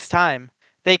it's time.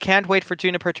 They can't wait for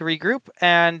Juniper to regroup,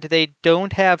 and they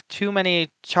don't have too many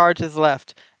charges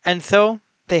left. And so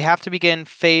they have to begin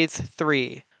phase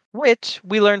 3, which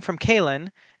we learn from Kalen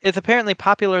is apparently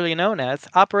popularly known as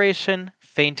Operation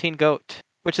Fainting Goat,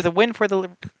 which is a win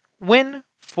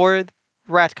for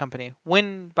Rat Company.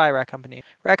 Win by Rat Company.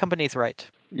 Rat Company's right.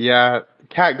 Yeah,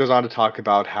 Kat goes on to talk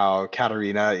about how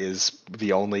Katarina is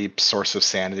the only source of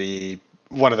sanity,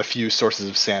 one of the few sources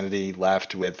of sanity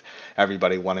left with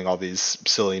everybody wanting all these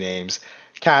silly names.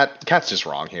 Kat's just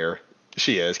wrong here.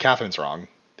 She is. Catherine's wrong.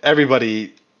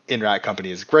 Everybody in Rat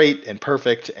Company is great and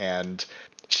perfect, and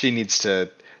she needs to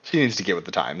get with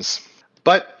the times.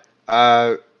 But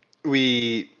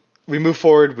we we move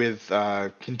forward with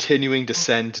continuing to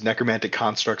send necromantic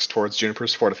constructs towards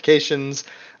Juniper's fortifications.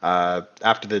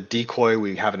 After the decoy,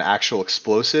 we have an actual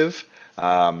explosive,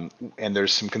 and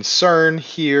there's some concern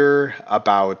here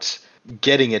about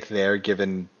getting it there,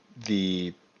 given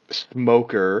the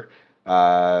smoker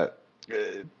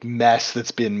mess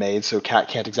that's been made. So Cat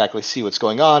can't exactly see what's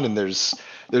going on, and there's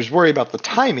worry about the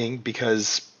timing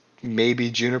because maybe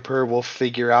Juniper will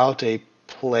figure out a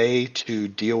play to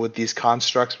deal with these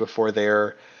constructs before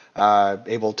they're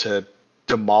able to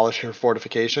demolish her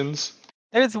fortifications.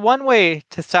 There's one way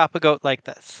to stop a goat like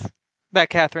this that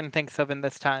Catherine thinks of in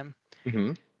this time,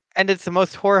 Mm-hmm. and it's the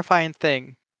most horrifying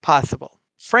thing possible.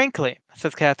 Frankly,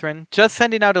 says Catherine, just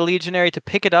sending out a legionary to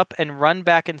pick it up and run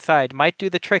back inside might do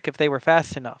the trick if they were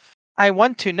fast enough. I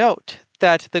want to note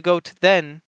that the goat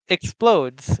then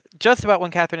explodes just about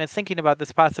when Catherine is thinking about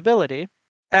this possibility,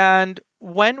 and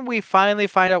when we finally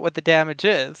find out what the damage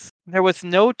is, there was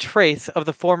no trace of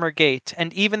the former gate,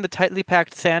 and even the tightly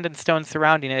packed sand and stone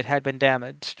surrounding it had been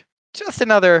damaged. Just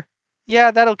another, yeah,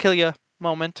 that'll kill you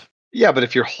moment. Yeah, but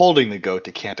if you're holding the goat,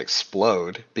 it can't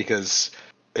explode because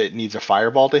it needs a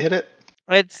fireball to hit it.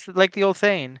 It's like the old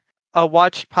saying, a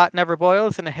watched pot never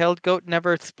boils and a held goat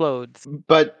never explodes.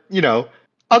 But,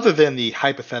 other than the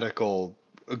hypothetical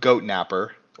goat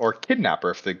napper or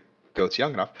kidnapper if the goat's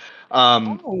young enough,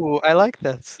 Oh, I like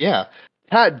this. yeah,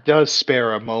 Pat does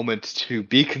spare a moment to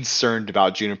be concerned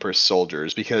about Juniper's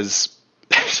soldiers because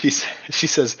she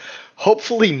says,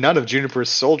 hopefully none of Juniper's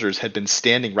soldiers had been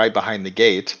standing right behind the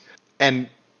gate. And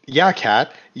yeah,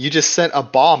 Cat, you just sent a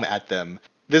bomb at them.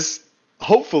 This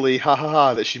hopefully, ha ha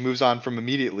ha, that she moves on from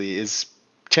immediately is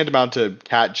tantamount to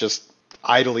Cat just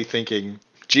idly thinking,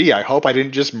 gee, I hope I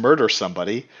didn't just murder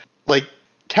somebody. Like,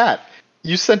 Cat,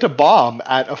 you sent a bomb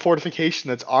at a fortification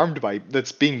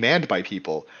that's being manned by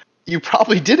people. You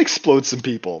probably did explode some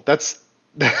people. That's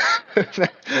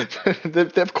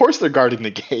of course they're guarding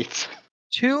the gates.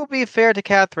 To be fair to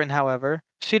Catherine, however,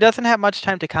 she doesn't have much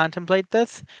time to contemplate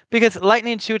this because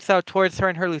lightning shoots out towards her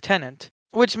and her lieutenant,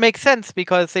 which makes sense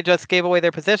because they just gave away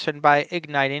their position by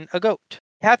igniting a goat.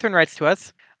 Catherine writes to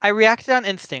us, I reacted on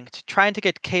instinct, trying to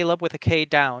get Caleb with a K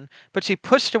down, but she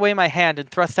pushed away my hand and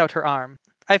thrust out her arm.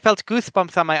 I felt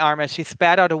goosebumps on my arm as she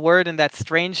spat out a word in that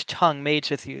strange tongue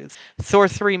mages use.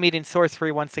 Sorcery meeting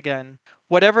sorcery once again.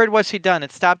 Whatever it was she'd done,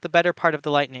 it stopped the better part of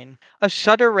the lightning. A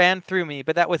shudder ran through me,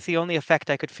 but that was the only effect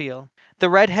I could feel. The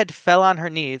redhead fell on her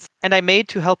knees, and I made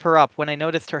to help her up when I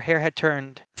noticed her hair had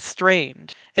turned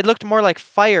strange. It looked more like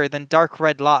fire than dark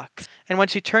red locks, and when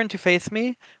she turned to face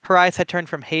me, her eyes had turned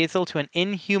from hazel to an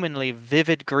inhumanly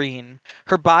vivid green.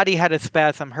 Her body had a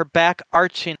spasm, her back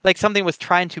arching like something was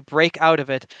trying to break out of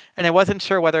it, and I wasn't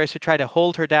sure whether I should try to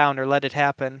hold her down or let it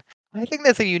happen. I think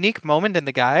there's a unique moment in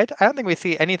the guide. I don't think we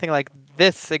see anything like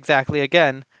this exactly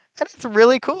again. And it's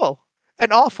really cool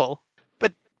and awful,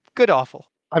 but good awful.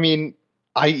 I mean,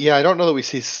 I don't know that we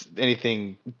see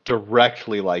anything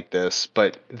directly like this,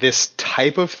 but this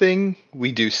type of thing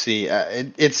we do see.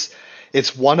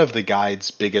 It's one of the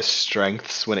guide's biggest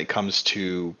strengths when it comes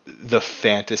to the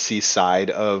fantasy side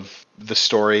of the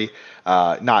story.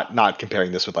 Not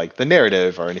comparing this with like the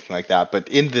narrative or anything like that, but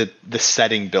in the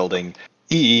setting building,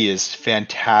 EE is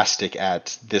fantastic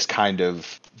at this kind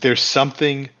of. There's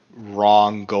something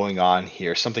wrong going on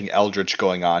here, something eldritch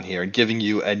going on here, and giving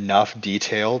you enough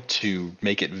detail to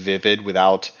make it vivid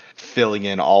without filling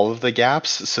in all of the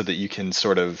gaps so that you can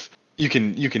sort of you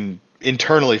can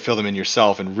internally fill them in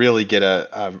yourself and really get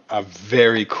a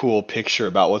very cool picture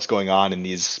about what's going on in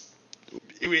these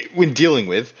when dealing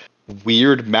with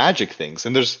weird magic things.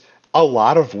 And there's a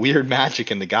lot of weird magic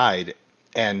in the guide,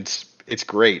 and it's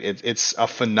great. It's a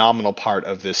phenomenal part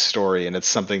of this story, and it's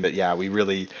something that yeah, we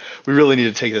really need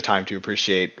to take the time to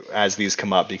appreciate as these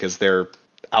come up because they're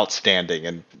outstanding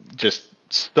and just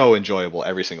so enjoyable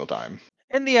every single time.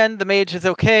 In the end, the mage is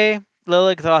okay, Lil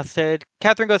exhausted.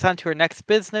 Catherine goes on to her next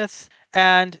business,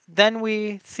 and then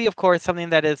we see, of course, something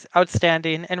that is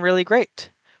outstanding and really great.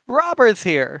 Robber's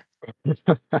here.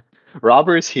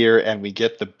 Robber is here, and we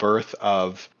get the birth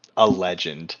of a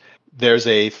legend. There's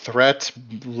a threat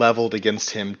leveled against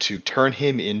him to turn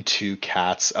him into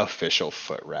Cat's official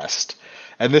footrest.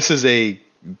 And this is a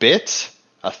bit,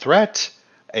 a threat,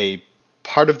 a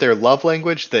part of their love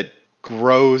language that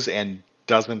grows and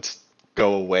doesn't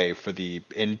go away for the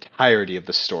entirety of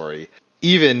the story.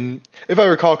 Even if I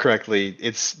recall correctly,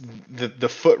 it's the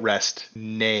footrest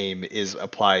name is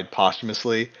applied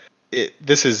posthumously.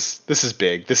 This is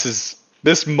big.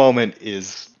 This moment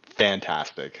is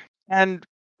fantastic. And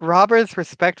Robber's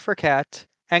respect for Kat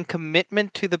and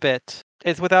commitment to the bit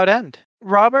is without end.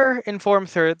 Robber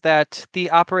informs her that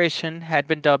the operation had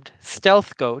been dubbed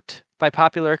Stealth Goat by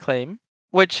popular acclaim,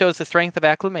 which shows the strength of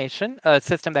acclamation, a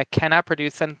system that cannot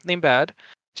produce something bad.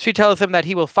 She tells him that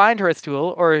he will find her a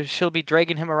stool, or she'll be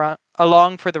dragging him around,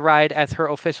 along for the ride as her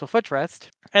official footrest.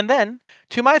 And then,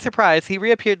 to my surprise, he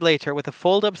reappeared later with a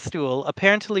fold up stool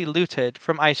apparently looted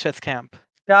from Aisha's camp.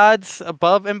 Gods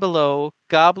above and below,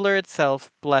 Gobbler itself,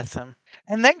 bless him.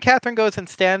 And then Catherine goes and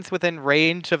stands within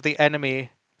range of the enemy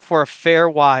for a fair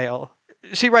while.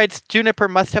 She writes, Juniper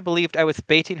must have believed I was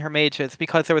baiting her mages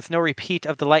because there was no repeat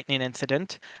of the lightning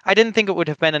incident. I didn't think it would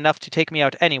have been enough to take me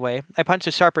out anyway. I punched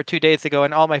a sharper 2 days ago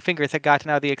and all my fingers had gotten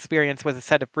out of the experience was a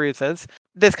set of bruises.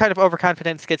 This kind of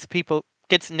overconfidence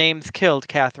gets names killed,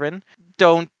 Catherine.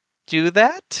 Don't do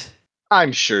that.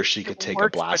 I'm sure she It could take a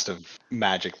works, but blast of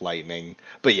magic lightning,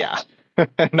 but yeah, not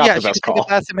yeah, the she best could take a call.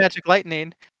 blast of magic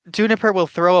lightning. Juniper will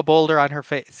throw a boulder on her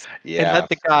face and Yeah, let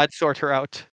the gods sort her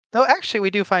out. Though actually, we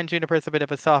do find Juniper's a bit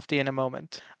of a softie in a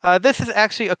moment. This is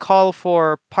actually a call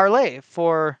for parley,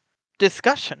 for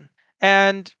discussion.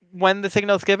 And when the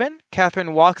signal's given,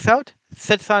 Catherine walks out,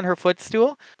 sits on her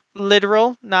footstool,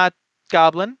 literal, not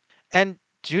goblin, and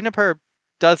Juniper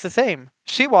does the same.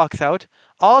 She walks out,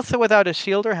 also without a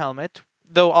shield or helmet,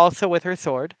 though also with her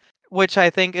sword, which I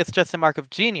think is just a mark of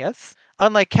genius.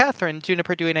 Unlike Catherine,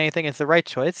 Juniper doing anything is the right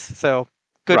choice, so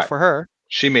good right. for her.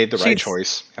 She made the right She's,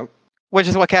 choice. Yep. which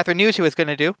is what Catherine knew she was going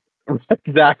to do.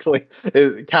 Exactly.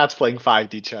 Cat's playing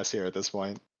 5D chess here at this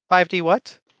point. 5D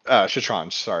what?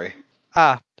 Shatranj, sorry.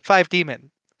 5 demon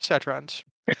shatranj.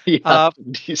 Yeah, Uh,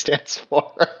 D stands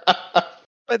for.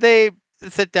 but they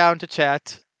sit down to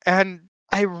chat, and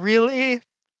I really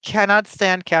cannot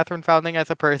stand Catherine Foundling as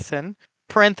a person.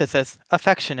 Parenthesis,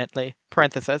 affectionately,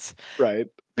 parenthesis, Right.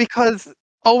 because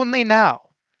only now,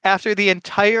 after the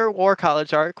entire War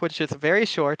College arc, which is very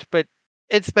short, but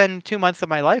it's been 2 months of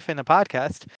my life in a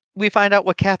podcast, we find out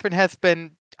what Catherine has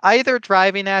been either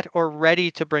driving at or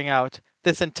ready to bring out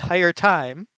this entire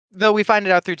time. Though we find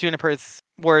it out through Juniper's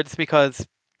words because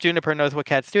Juniper knows what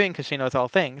Kat's doing because she knows all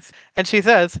things. And she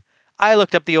says, I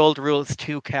looked up the old rules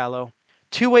too, Callow.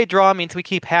 Two-way draw means we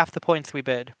keep half the points we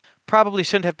bid. Probably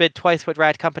shouldn't have bid twice what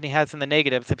Rat Company has in the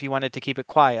negatives if you wanted to keep it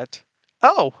quiet.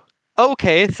 Oh,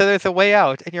 okay, so there's a way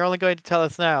out, and you're only going to tell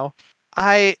us now.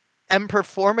 I am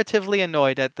performatively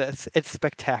annoyed at this. It's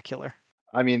spectacular.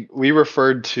 I mean, we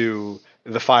referred to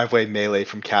the five-way melee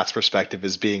from Cat's perspective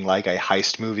as being like a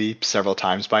heist movie several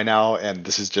times by now, and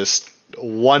this is just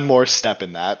one more step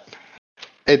in that.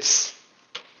 It's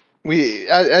we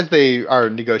as they are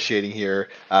negotiating here.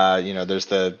 There's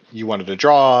the you wanted to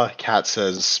draw. Cat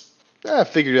says, I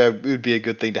figured it would be a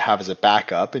good thing to have as a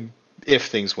backup, and if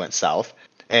things went south.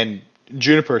 And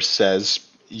Juniper says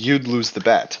you'd lose the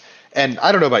bet, And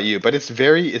I don't know about you, but it's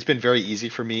been very easy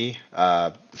for me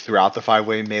throughout the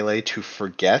five-way melee to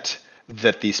forget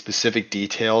that the specific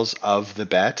details of the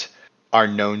bet are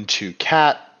known to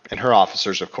Kat and her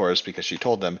officers, of course, because she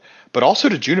told them, but also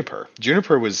to Juniper.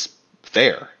 Juniper was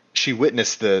there. She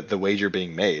witnessed the wager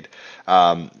being made.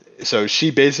 So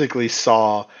she basically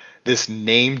saw this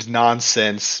named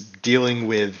nonsense dealing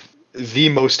with the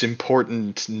most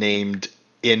important named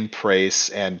in Praise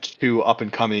and two up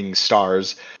and coming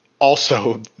stars,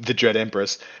 also the Dread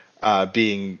Empress,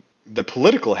 being the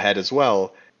political head as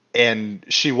well. And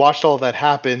she watched all of that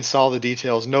happen, saw the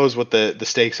details, knows what the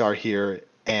stakes are here,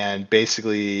 and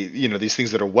basically, these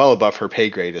things that are well above her pay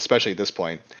grade, especially at this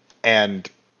point, and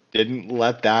didn't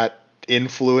let that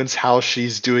influence how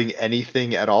she's doing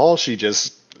anything at all. She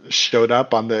just showed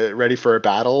up on the ready for a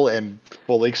battle and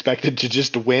fully expected to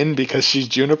just win because she's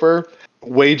Juniper.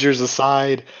 Wagers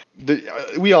aside,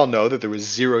 we all know that there was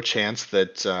zero chance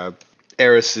that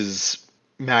Eris's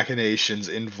machinations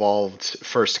involved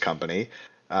First Company,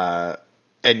 uh,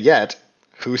 and yet,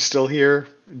 who's still here?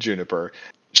 Juniper.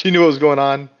 She knew what was going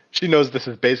on. She knows this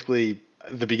is basically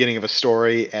the beginning of a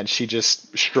story, and she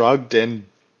just shrugged and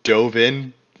dove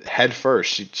in head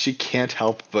first. She can't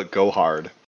help but go hard.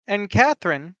 And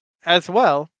Catherine, as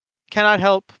well, cannot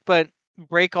help but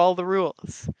break all the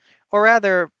rules. Or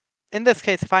rather, in this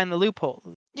case, find the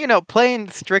loopholes.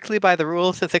 Playing strictly by the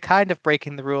rules is a kind of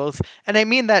breaking the rules, and I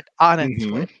mean that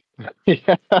Mm-hmm. honestly.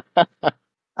 Yeah.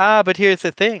 Ah, but here's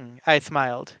the thing, I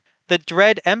smiled. The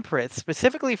Dread Empress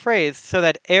specifically phrased so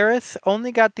that Eris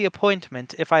only got the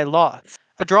appointment if I lost.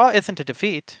 A draw isn't a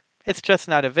defeat, it's just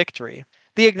not a victory.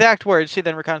 The exact words she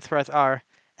then recounts for us are,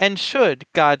 and should,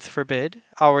 gods forbid,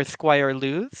 our squire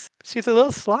lose, she's a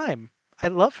little slime. I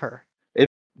love her.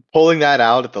 It's pulling that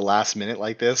out at the last minute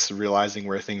like this, realizing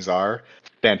where things are,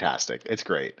 fantastic. It's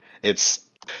great.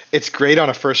 It's great on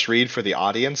a first read for the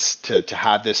audience to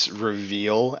have this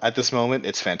reveal at this moment.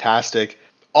 It's fantastic.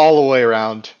 All the way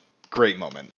around, great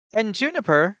moment. And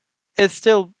Juniper is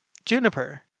still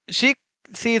Juniper. She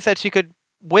sees that she could,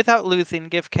 without losing,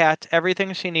 give Kat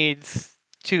everything she needs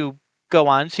to go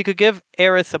on. She could give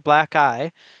Eris a black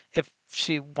eye if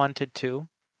she wanted to,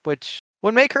 which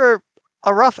would make her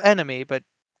a rough enemy, but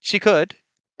she could.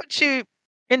 But she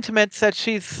intimates that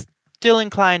she's still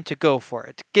inclined to go for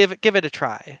it. Give it a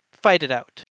try. Fight it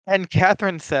out. And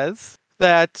Catherine says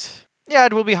that, yeah,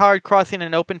 it will be hard crossing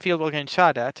an open field while getting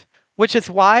shot at, which is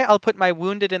why I'll put my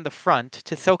wounded in the front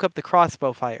to soak up the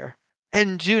crossbow fire.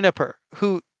 And Juniper,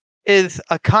 who is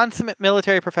a consummate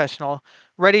military professional,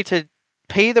 ready to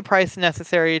pay the price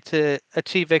necessary to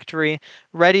achieve victory,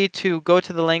 ready to go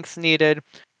to the lengths needed,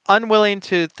 unwilling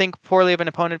to think poorly of an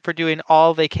opponent for doing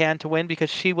all they can to win because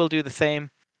she will do the same,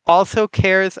 also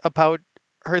cares about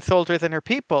her soldiers and her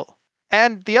people,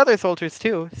 and the other soldiers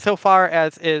too, so far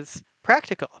as is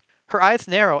practical. Her eyes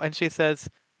narrow and she says,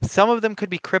 some of them could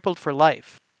be crippled for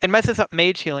life. It messes up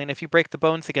mage healing if you break the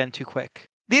bones again too quick.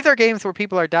 These are games where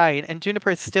people are dying, and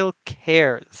Juniper still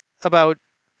cares about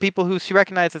people who she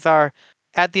recognizes are,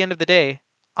 at the end of the day,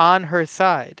 on her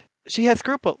side. She has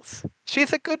scruples.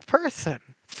 She's a good person.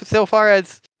 So far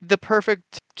as the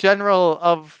perfect general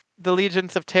of the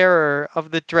legions of terror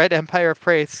of the dread empire of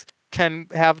Praise can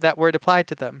have that word applied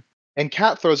to them. And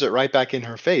Kat throws it right back in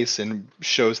her face and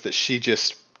shows that she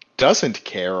just doesn't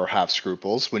care or have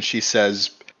scruples when she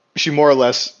more or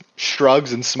less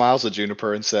shrugs and smiles at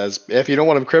Juniper and says, if you don't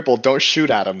want him crippled, don't shoot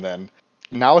at him then.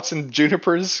 Now it's in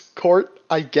Juniper's court,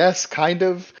 I guess, kind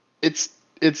of. It's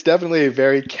it's definitely a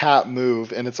very Cat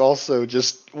move, and it's also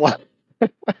just what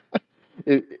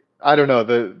I don't know.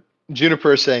 The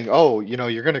Juniper saying, "Oh,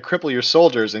 you're going to cripple your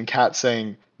soldiers," and Cat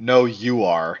saying, "No, you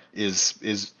are,"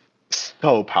 is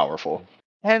so powerful.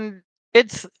 And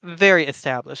it's very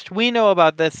established. We know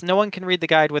about this. No one can read the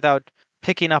guide without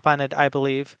picking up on it, I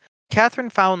believe. Catherine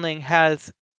Foundling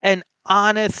has an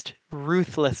honest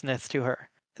ruthlessness to her.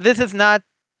 This is not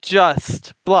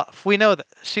just bluff. We know that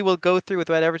she will go through with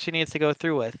whatever she needs to go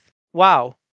through with.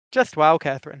 Wow. Just wow,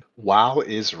 Catherine. Wow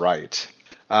is right.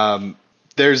 Um,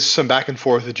 there's some back and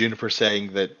forth with Juniper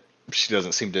saying that she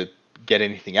doesn't seem to get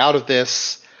anything out of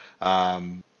this,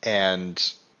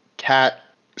 and Kat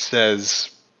says,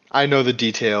 "I know the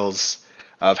details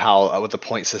of how what the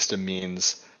point system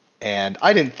means, and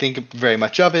I didn't think very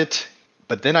much of it,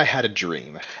 but then I had a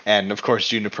dream." And of course,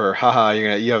 Juniper, haha,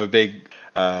 you have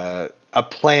a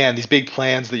plan, these big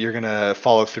plans that you're gonna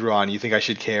follow through on. You think I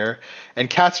should care? And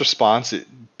Kat's response, it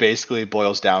basically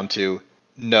boils down to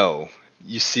no.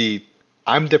 You see,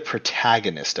 I'm the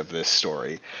protagonist of this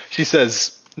story. She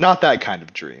says, not that kind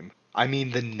of dream. I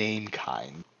mean the name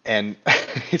kind. And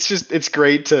it's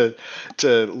great to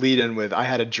lead in with I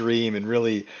had a dream and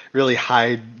really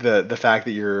hide the fact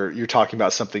that you're talking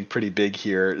about something pretty big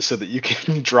here so that you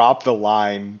can drop the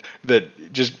line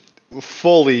that just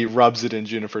fully rubs it in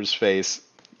Juniper's face.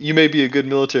 You may be a good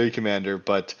military commander,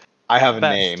 but I have a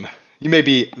Best. name. You may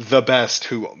be the best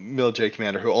who military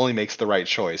commander who only makes the right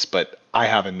choice, but I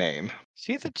have a name.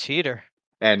 She's a cheater.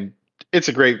 And it's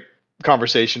a great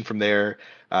conversation from there.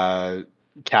 Uh,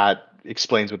 Kat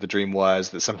explains what the dream was,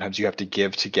 that sometimes you have to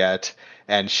give to get,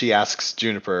 and she asks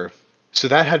Juniper, "So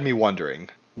that had me wondering,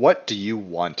 what do you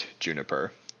want,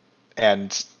 Juniper?"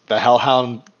 And the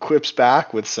Hellhound quips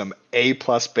back with some A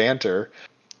plus banter.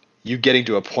 You getting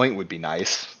to a point would be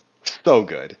nice. So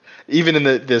good. Even in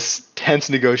this tense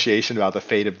negotiation about the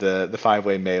fate of the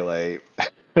five-way melee,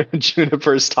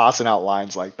 Juniper's tossing out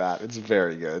lines like that. It's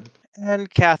very good. And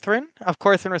Catherine, of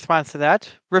course, in response to that,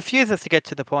 refuses to get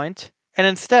to the point, and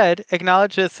instead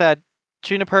acknowledges that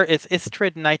Juniper is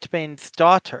Istrid Nightbane's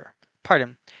daughter.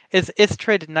 Pardon, is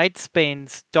Istrid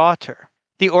Nightsbane's daughter.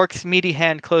 The orc's meaty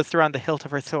hand closed around the hilt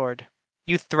of her sword.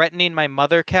 You threatening my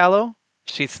mother, Callow?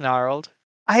 She snarled.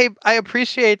 I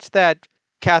appreciate that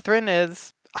Catherine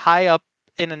is high up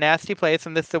in a nasty place,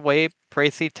 and this is the way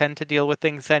Tracy tend to deal with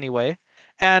things anyway.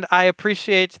 And I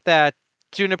appreciate that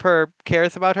Juniper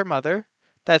cares about her mother.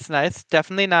 That's nice.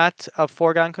 Definitely not a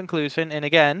foregone conclusion. And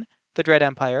again, the Dread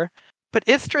Empire. But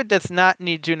Istrid does not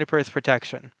need Juniper's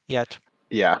protection yet.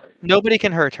 Yeah. Nobody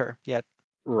can hurt her yet.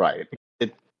 Right.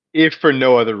 It, if for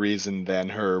no other reason than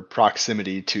her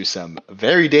proximity to some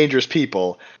very dangerous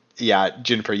people, yeah,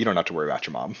 Juniper, you don't have to worry about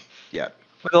your mom yet.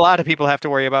 But a lot of people have to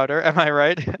worry about her. Am I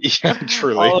right? Yeah, All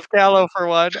truly. of Callow for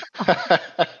one.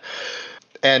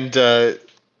 And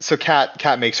so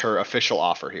Kat makes her official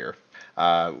offer here.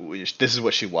 This is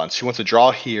what she wants. She wants a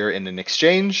draw here, and in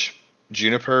exchange,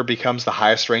 Juniper becomes the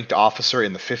highest ranked officer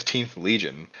in the 15th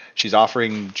Legion. She's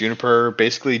offering Juniper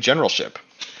basically generalship.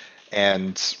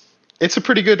 And it's a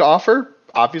pretty good offer,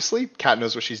 obviously. Kat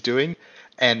knows what she's doing.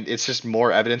 And it's just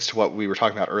more evidence to what we were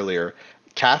talking about earlier.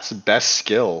 Kat's best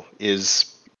skill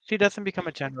is She doesn't become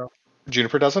a general.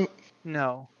 Juniper doesn't.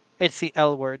 No. It's the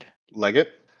L word.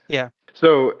 Leggett. Yeah.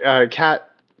 So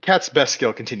Kat's best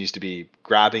skill continues to be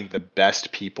grabbing the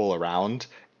best people around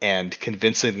and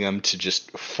convincing them to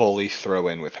just fully throw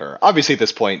in with her. Obviously, at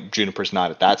this point, Juniper's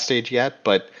not at that stage yet,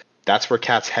 but that's where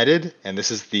Kat's headed, and this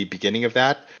is the beginning of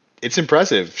that. It's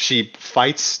impressive. She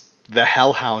fights the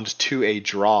Hellhound to a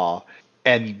draw,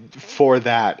 and for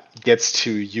that gets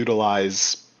to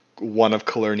utilize one of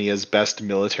Calernia's best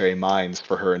military minds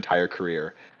for her entire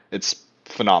career. It's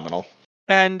phenomenal.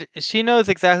 And she knows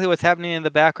exactly what's happening in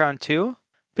the background too,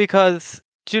 because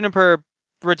Juniper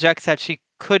rejects that she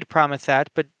could promise that,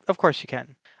 but of course she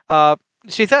can. Uh,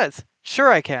 she says,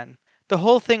 "Sure I can." The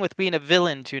whole thing with being a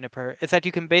villain, Juniper, is that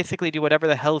you can basically do whatever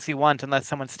the hells you want unless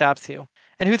someone stops you.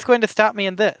 And who's going to stop me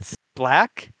in this?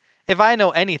 Black? If I know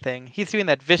anything, he's doing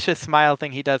that vicious smile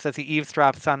thing he does as he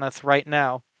eavesdrops on us right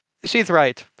now. She's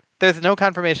right. There's no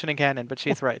confirmation in canon, but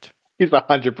she's right. He's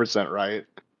 100% right.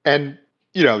 And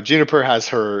Juniper has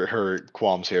her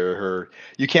qualms here. Her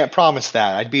you can't promise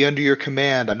that. I'd be under your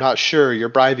command. I'm not sure. You're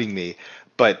bribing me.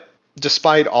 But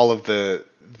despite all of the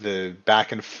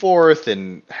back and forth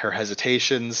and her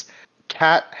hesitations,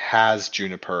 Kat has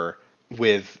Juniper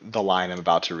with the line I'm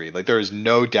about to read. Like there is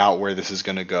no doubt where this is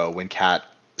going to go when Kat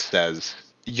says,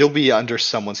 "You'll be under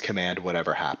someone's command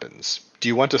whatever happens. Do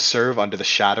you want to serve under the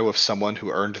shadow of someone who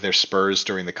earned their spurs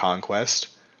during the conquest,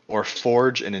 or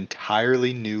forge an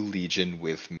entirely new legion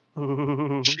with me?"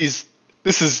 She's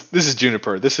this is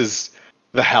Juniper. This is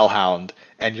the Hellhound,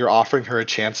 and you're offering her a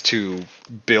chance to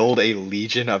build a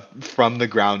legion of from the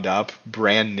ground up,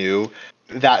 brand new.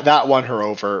 That won her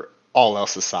over. All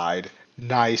else aside,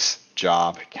 nice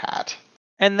job, Cat.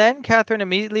 And then Catherine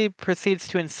immediately proceeds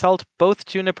to insult both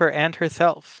Juniper and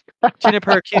herself.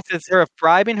 Juniper accuses her of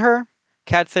bribing her.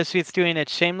 Kat says she's doing it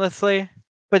shamelessly.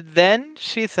 But then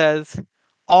she says,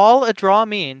 "All a draw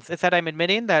means is that I'm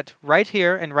admitting that right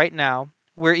here and right now,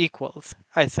 we're equals,"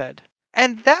 I said.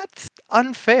 And that's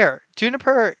unfair.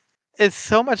 Juniper is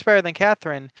so much better than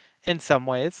Catherine in some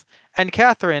ways, and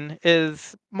Catherine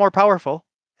is more powerful.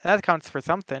 That counts for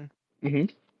something. Hmm.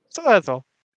 So that's all.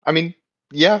 I mean,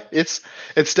 yeah, it's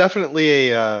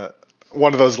definitely a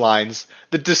one of those lines.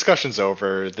 The discussion's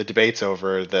over, the debate's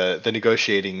over, the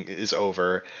negotiating is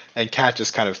over, and Kat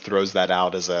just kind of throws that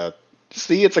out as a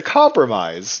see, it's a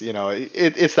compromise.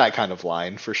 It's that kind of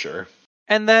line for sure.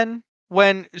 And then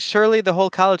when surely the whole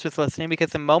college was listening,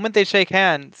 because the moment they shake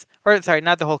hands, or sorry,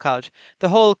 not the whole college, the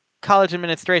whole college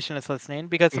administration is listening,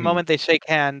 because the Mhm. moment they shake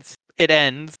hands, it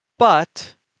ends.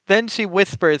 But Then she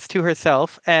whispers to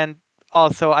herself, and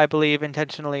also, I believe,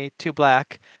 intentionally to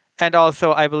Black, and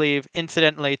also, I believe,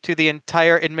 incidentally, to the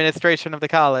entire administration of the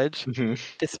college. Hmm.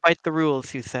 Despite the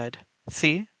rules, you said.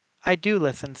 See, I do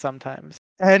listen sometimes.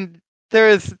 And there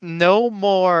is no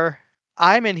more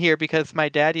I'm in here because my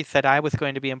daddy said I was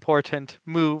going to be important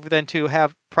move than to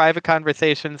have private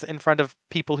conversations in front of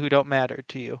people who don't matter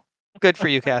to you. Good for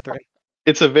you, Catherine.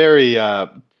 It's a very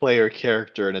player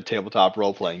character in a tabletop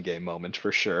role playing game moment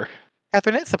for sure.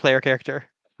 Catherine is a player character.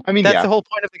 I mean, That's yeah, the whole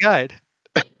point of the guide.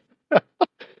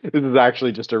 this is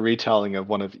actually just a retelling of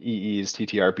one of EE's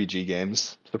TTRPG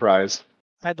games. Surprise.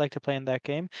 I'd like to play in that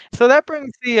game. So that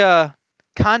brings the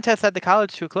contest at the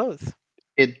college to a close.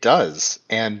 It does.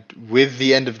 And with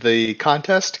the end of the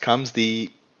contest comes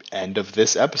the end of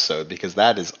this episode because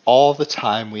that is all the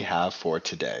time we have for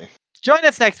today. Join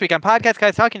us next week on Podcast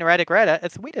Guys Talking Erratic Retta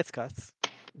as we discuss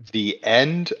The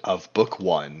end of book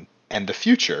one and the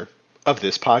future of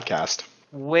this podcast.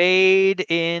 Wade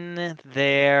in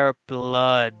Their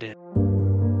Blood.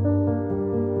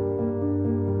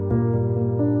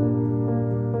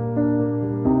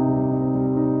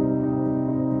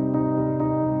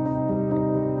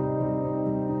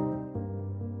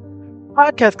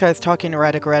 Podcast Guys Talking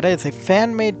Erratic Errata is a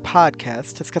fan made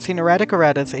podcast discussing erratic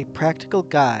erratas, a practical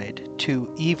guide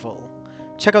to evil.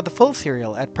 Check out the full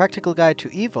serial at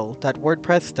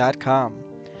practicalguidetoevil.wordpress.com.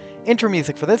 Intro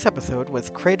music for this episode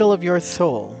was Cradle of Your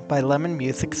Soul by Lemon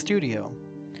Music Studio.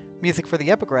 Music for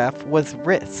the epigraph was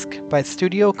Risk by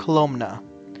Studio Colomna.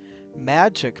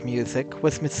 Magic music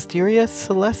was Mysterious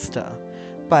Celesta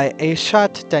by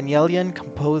Ashat Danielian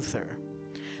Composer.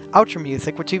 Outro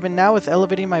music, which even now is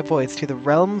elevating my voice to the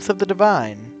realms of the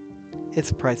divine,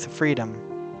 is Price of Freedom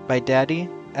by Daddy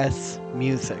S.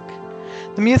 Music.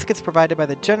 The music is provided by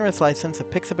the generous license of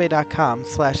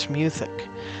pixabay.com/music.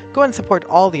 Go and support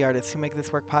all the artists who make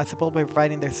this work possible by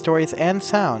providing their stories and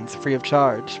sounds free of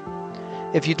charge.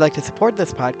 If you'd like to support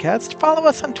this podcast, follow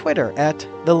us on Twitter at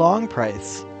The Long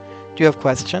Price. Do you have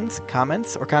questions,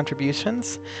 comments, or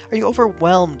contributions? Are you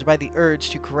overwhelmed by the urge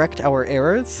to correct our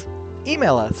errors?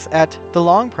 Email us at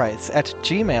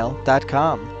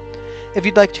thelongprice@gmail.com. If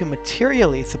you'd like to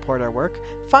materially support our work,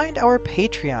 find our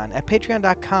Patreon at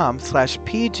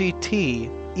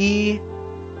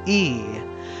patreon.com/pgtee.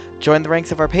 Join the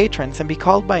ranks of our patrons and be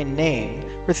called by name,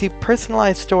 receive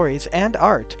personalized stories and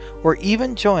art, or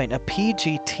even join a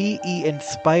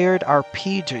PGTE-inspired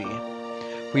RPG.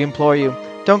 We implore you,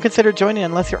 don't consider joining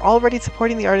unless you're already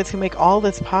supporting the artists who make all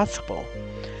this possible.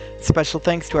 Special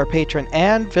thanks to our patron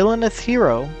and villainous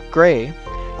hero, Gray,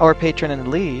 our patron and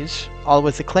liege,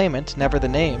 always a claimant, never the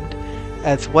named,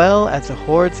 as well as the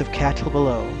hordes of cattle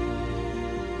below.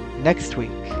 Next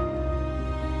week,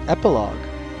 Epilogue.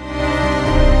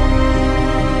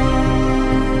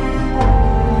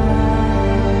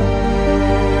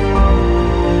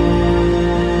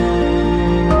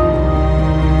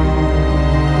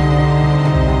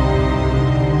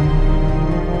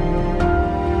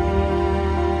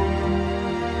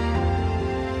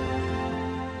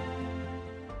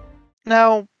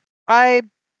 Now, I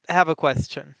have a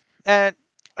question. And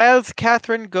as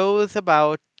Catherine goes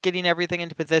about getting everything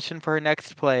into position for her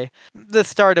next play, the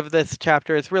start of this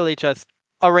chapter is really just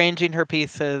arranging her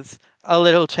pieces, a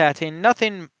little chatting,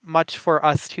 nothing much for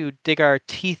us to dig our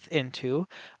teeth into,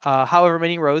 however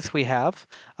many rows we have.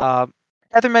 Uh,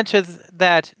 Catherine mentions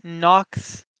that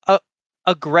Nock's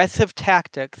aggressive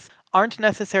tactics aren't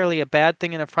necessarily a bad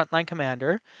thing in a frontline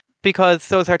commander, because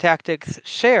those are tactics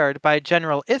shared by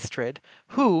General Istrid,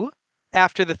 who,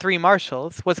 after the Three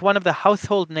Marshals, was one of the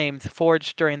household names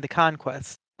forged during the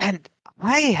conquest. And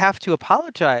I have to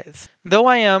apologize. Though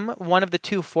I am one of the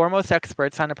two foremost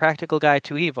experts on A Practical Guide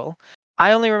to Evil,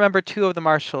 I only remember two of the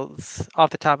marshals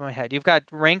off the top of my head. You've got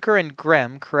Ranker and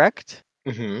Grem, correct?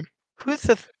 Hmm. Who's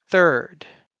the third?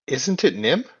 Isn't it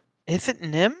Nim? Is it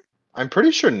Nim? I'm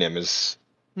pretty sure Nim is.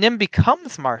 Nim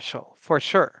becomes Marshal, for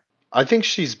sure. I think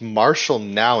she's Marshall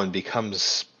now and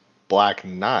becomes Black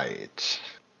Knight.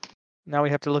 Now we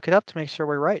have to look it up to make sure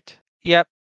we're right. Yep,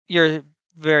 you're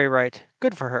very right.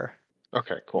 Good for her.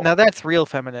 Okay, cool. Now that's real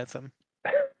feminism.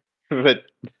 That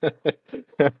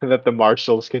that the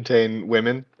Marshals contain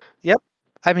women. Yep.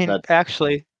 I mean, That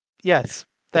actually, yes,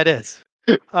 that is.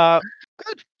 Uh,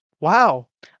 good. Wow.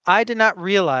 I did not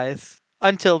realize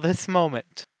until this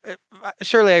moment.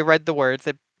 Surely I read the words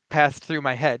that passed through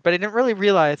my head, but I didn't really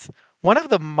realize one of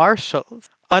the marshals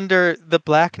under the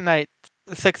Black Knight's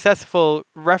successful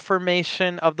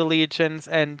reformation of the legions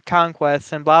and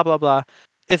conquests and blah blah blah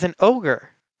is an ogre.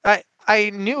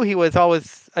 I knew he was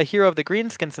always a hero of the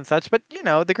greenskins and such, but you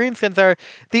know, the greenskins are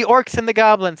the orcs and the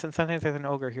goblins, and sometimes there's an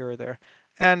ogre here or there.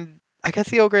 And I guess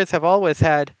the ogres have always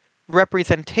had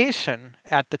representation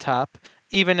at the top,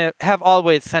 even if, have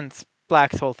always since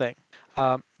Black's whole thing,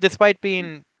 despite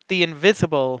being the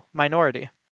invisible minority.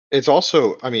 It's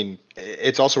also, I mean,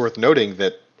 it's also worth noting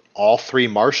that all three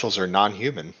marshals are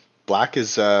non-human. Black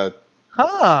is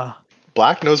Huh.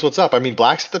 Black knows what's up. I mean,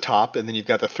 Black's at the top, and then you've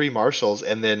got the three marshals,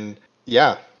 and then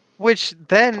yeah, Which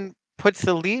then puts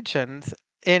the legions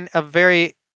in a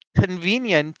very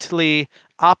conveniently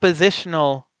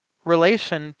oppositional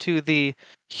relation to the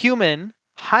human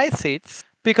high seats,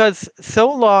 because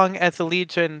so long as the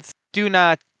legions do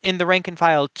not, in the rank and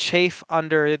file, chafe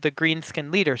under the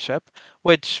greenskin leadership,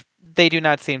 which they do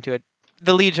not seem to.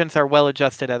 The legions are well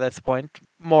adjusted at this point,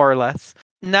 more or less.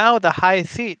 Now the high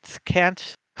seats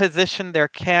can't position their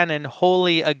cannon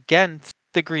wholly against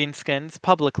the greenskins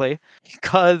publicly,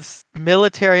 because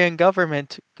military and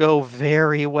government go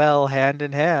very well hand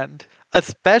in hand.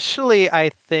 Especially, I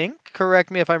think,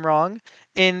 correct me if I'm wrong,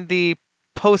 in the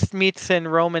post Meetzen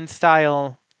Roman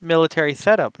style military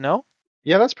setup, no?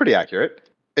 yeah, that's pretty accurate.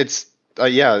 It's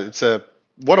yeah, it's a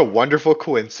what a wonderful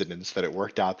coincidence that it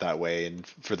worked out that way, and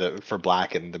for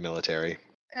Black and the military.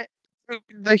 Eh,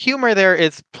 The humor there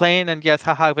is plain and yes,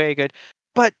 haha, very good.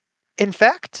 But in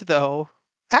fact, though,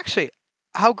 actually,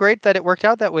 how great that it worked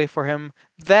out that way for him,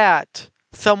 that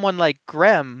someone like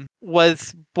Grem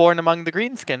was born among the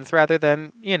Greenskins rather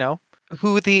than,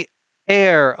 who the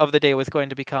heir of the day was going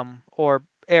to become, or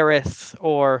heiress,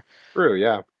 or True,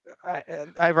 yeah. I,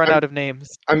 I run I'm out of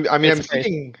names. I mean, It's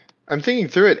great. I'm thinking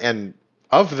through it, and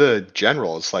of the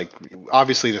generals, like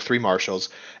obviously the three marshals,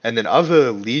 and then of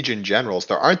the Legion generals,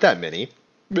 there aren't that many.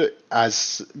 But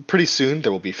as pretty soon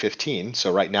there will be 15.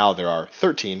 So right now there are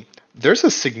 13. There's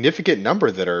a significant number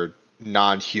that are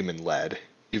non-human led.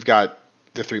 You've got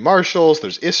the three marshals.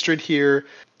 There's Istrid here.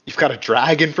 You've got a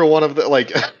dragon for one of the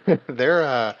like.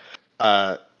 they're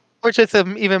uh Which is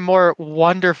an even more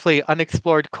wonderfully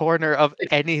unexplored corner of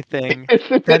anything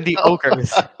Isn't than it the though?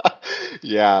 ogres.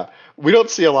 Yeah, we don't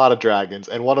see a lot of dragons,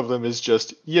 and one of them is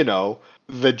just,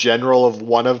 the general of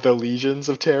one of the legions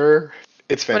of terror.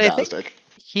 It's But I think fantastic.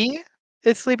 he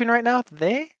is sleeping right now.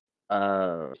 They?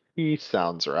 He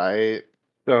sounds right.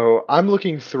 So I'm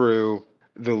looking through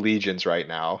the legions right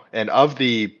now, and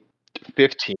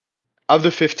 15, of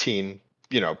the 15,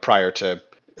 prior to,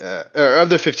 or of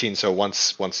the 15, so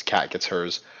once Cat gets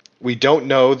hers, we don't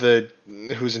know the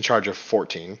who's in charge of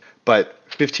 14, but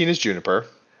 15 is Juniper.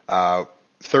 Uh,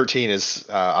 13 is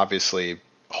obviously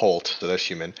Holt, so that's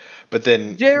human. But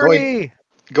then Jerry!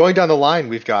 going down the line,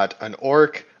 we've got an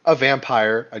orc, a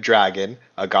vampire, a dragon,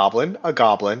 a goblin,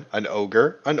 an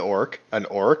ogre, an orc,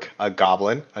 a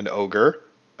goblin, an ogre,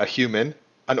 a human,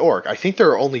 an orc. I think there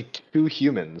are only two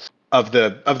humans of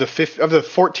the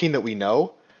 14 that we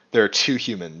know. There are two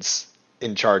humans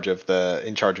in charge of the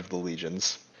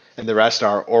legions, and the rest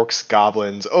are orcs,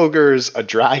 goblins, ogres, a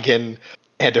dragon,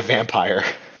 and a vampire.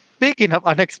 Speaking of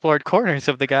unexplored corners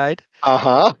of the guide,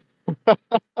 Uh huh.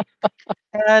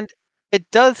 and it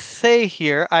does say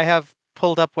here, I have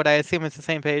pulled up what I assume is the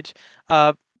same page.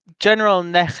 Uh, General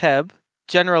Necheb,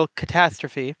 General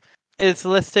Catastrophe, is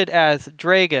listed as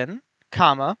Dragon,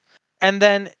 comma, and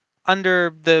then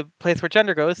under the place where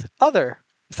gender goes, other.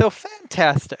 So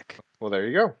fantastic. Well, there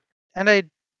you go. And I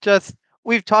just,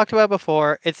 we've talked about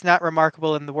before, it's not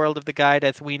remarkable in the world of the guide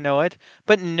as we know it,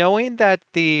 but knowing that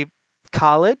the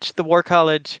college, the War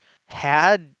College,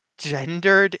 had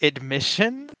gendered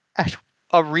admission at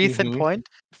a recent Hmm. point,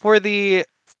 for the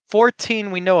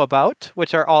 14 we know about,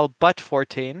 which are all but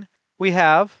 14, we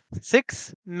have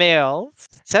 6 males,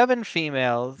 7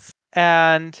 females,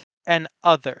 and an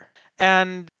other.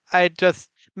 And I just,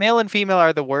 male and female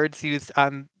are the words used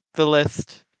on the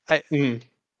list. Hmm.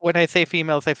 When I say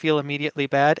females, I feel immediately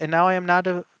bad, and now I am not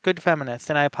a good feminist,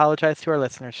 and I apologize to our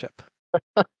listenership.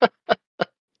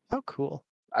 How cool.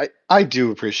 I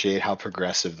do appreciate how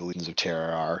progressive the Legions of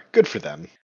Terror are. Good for them.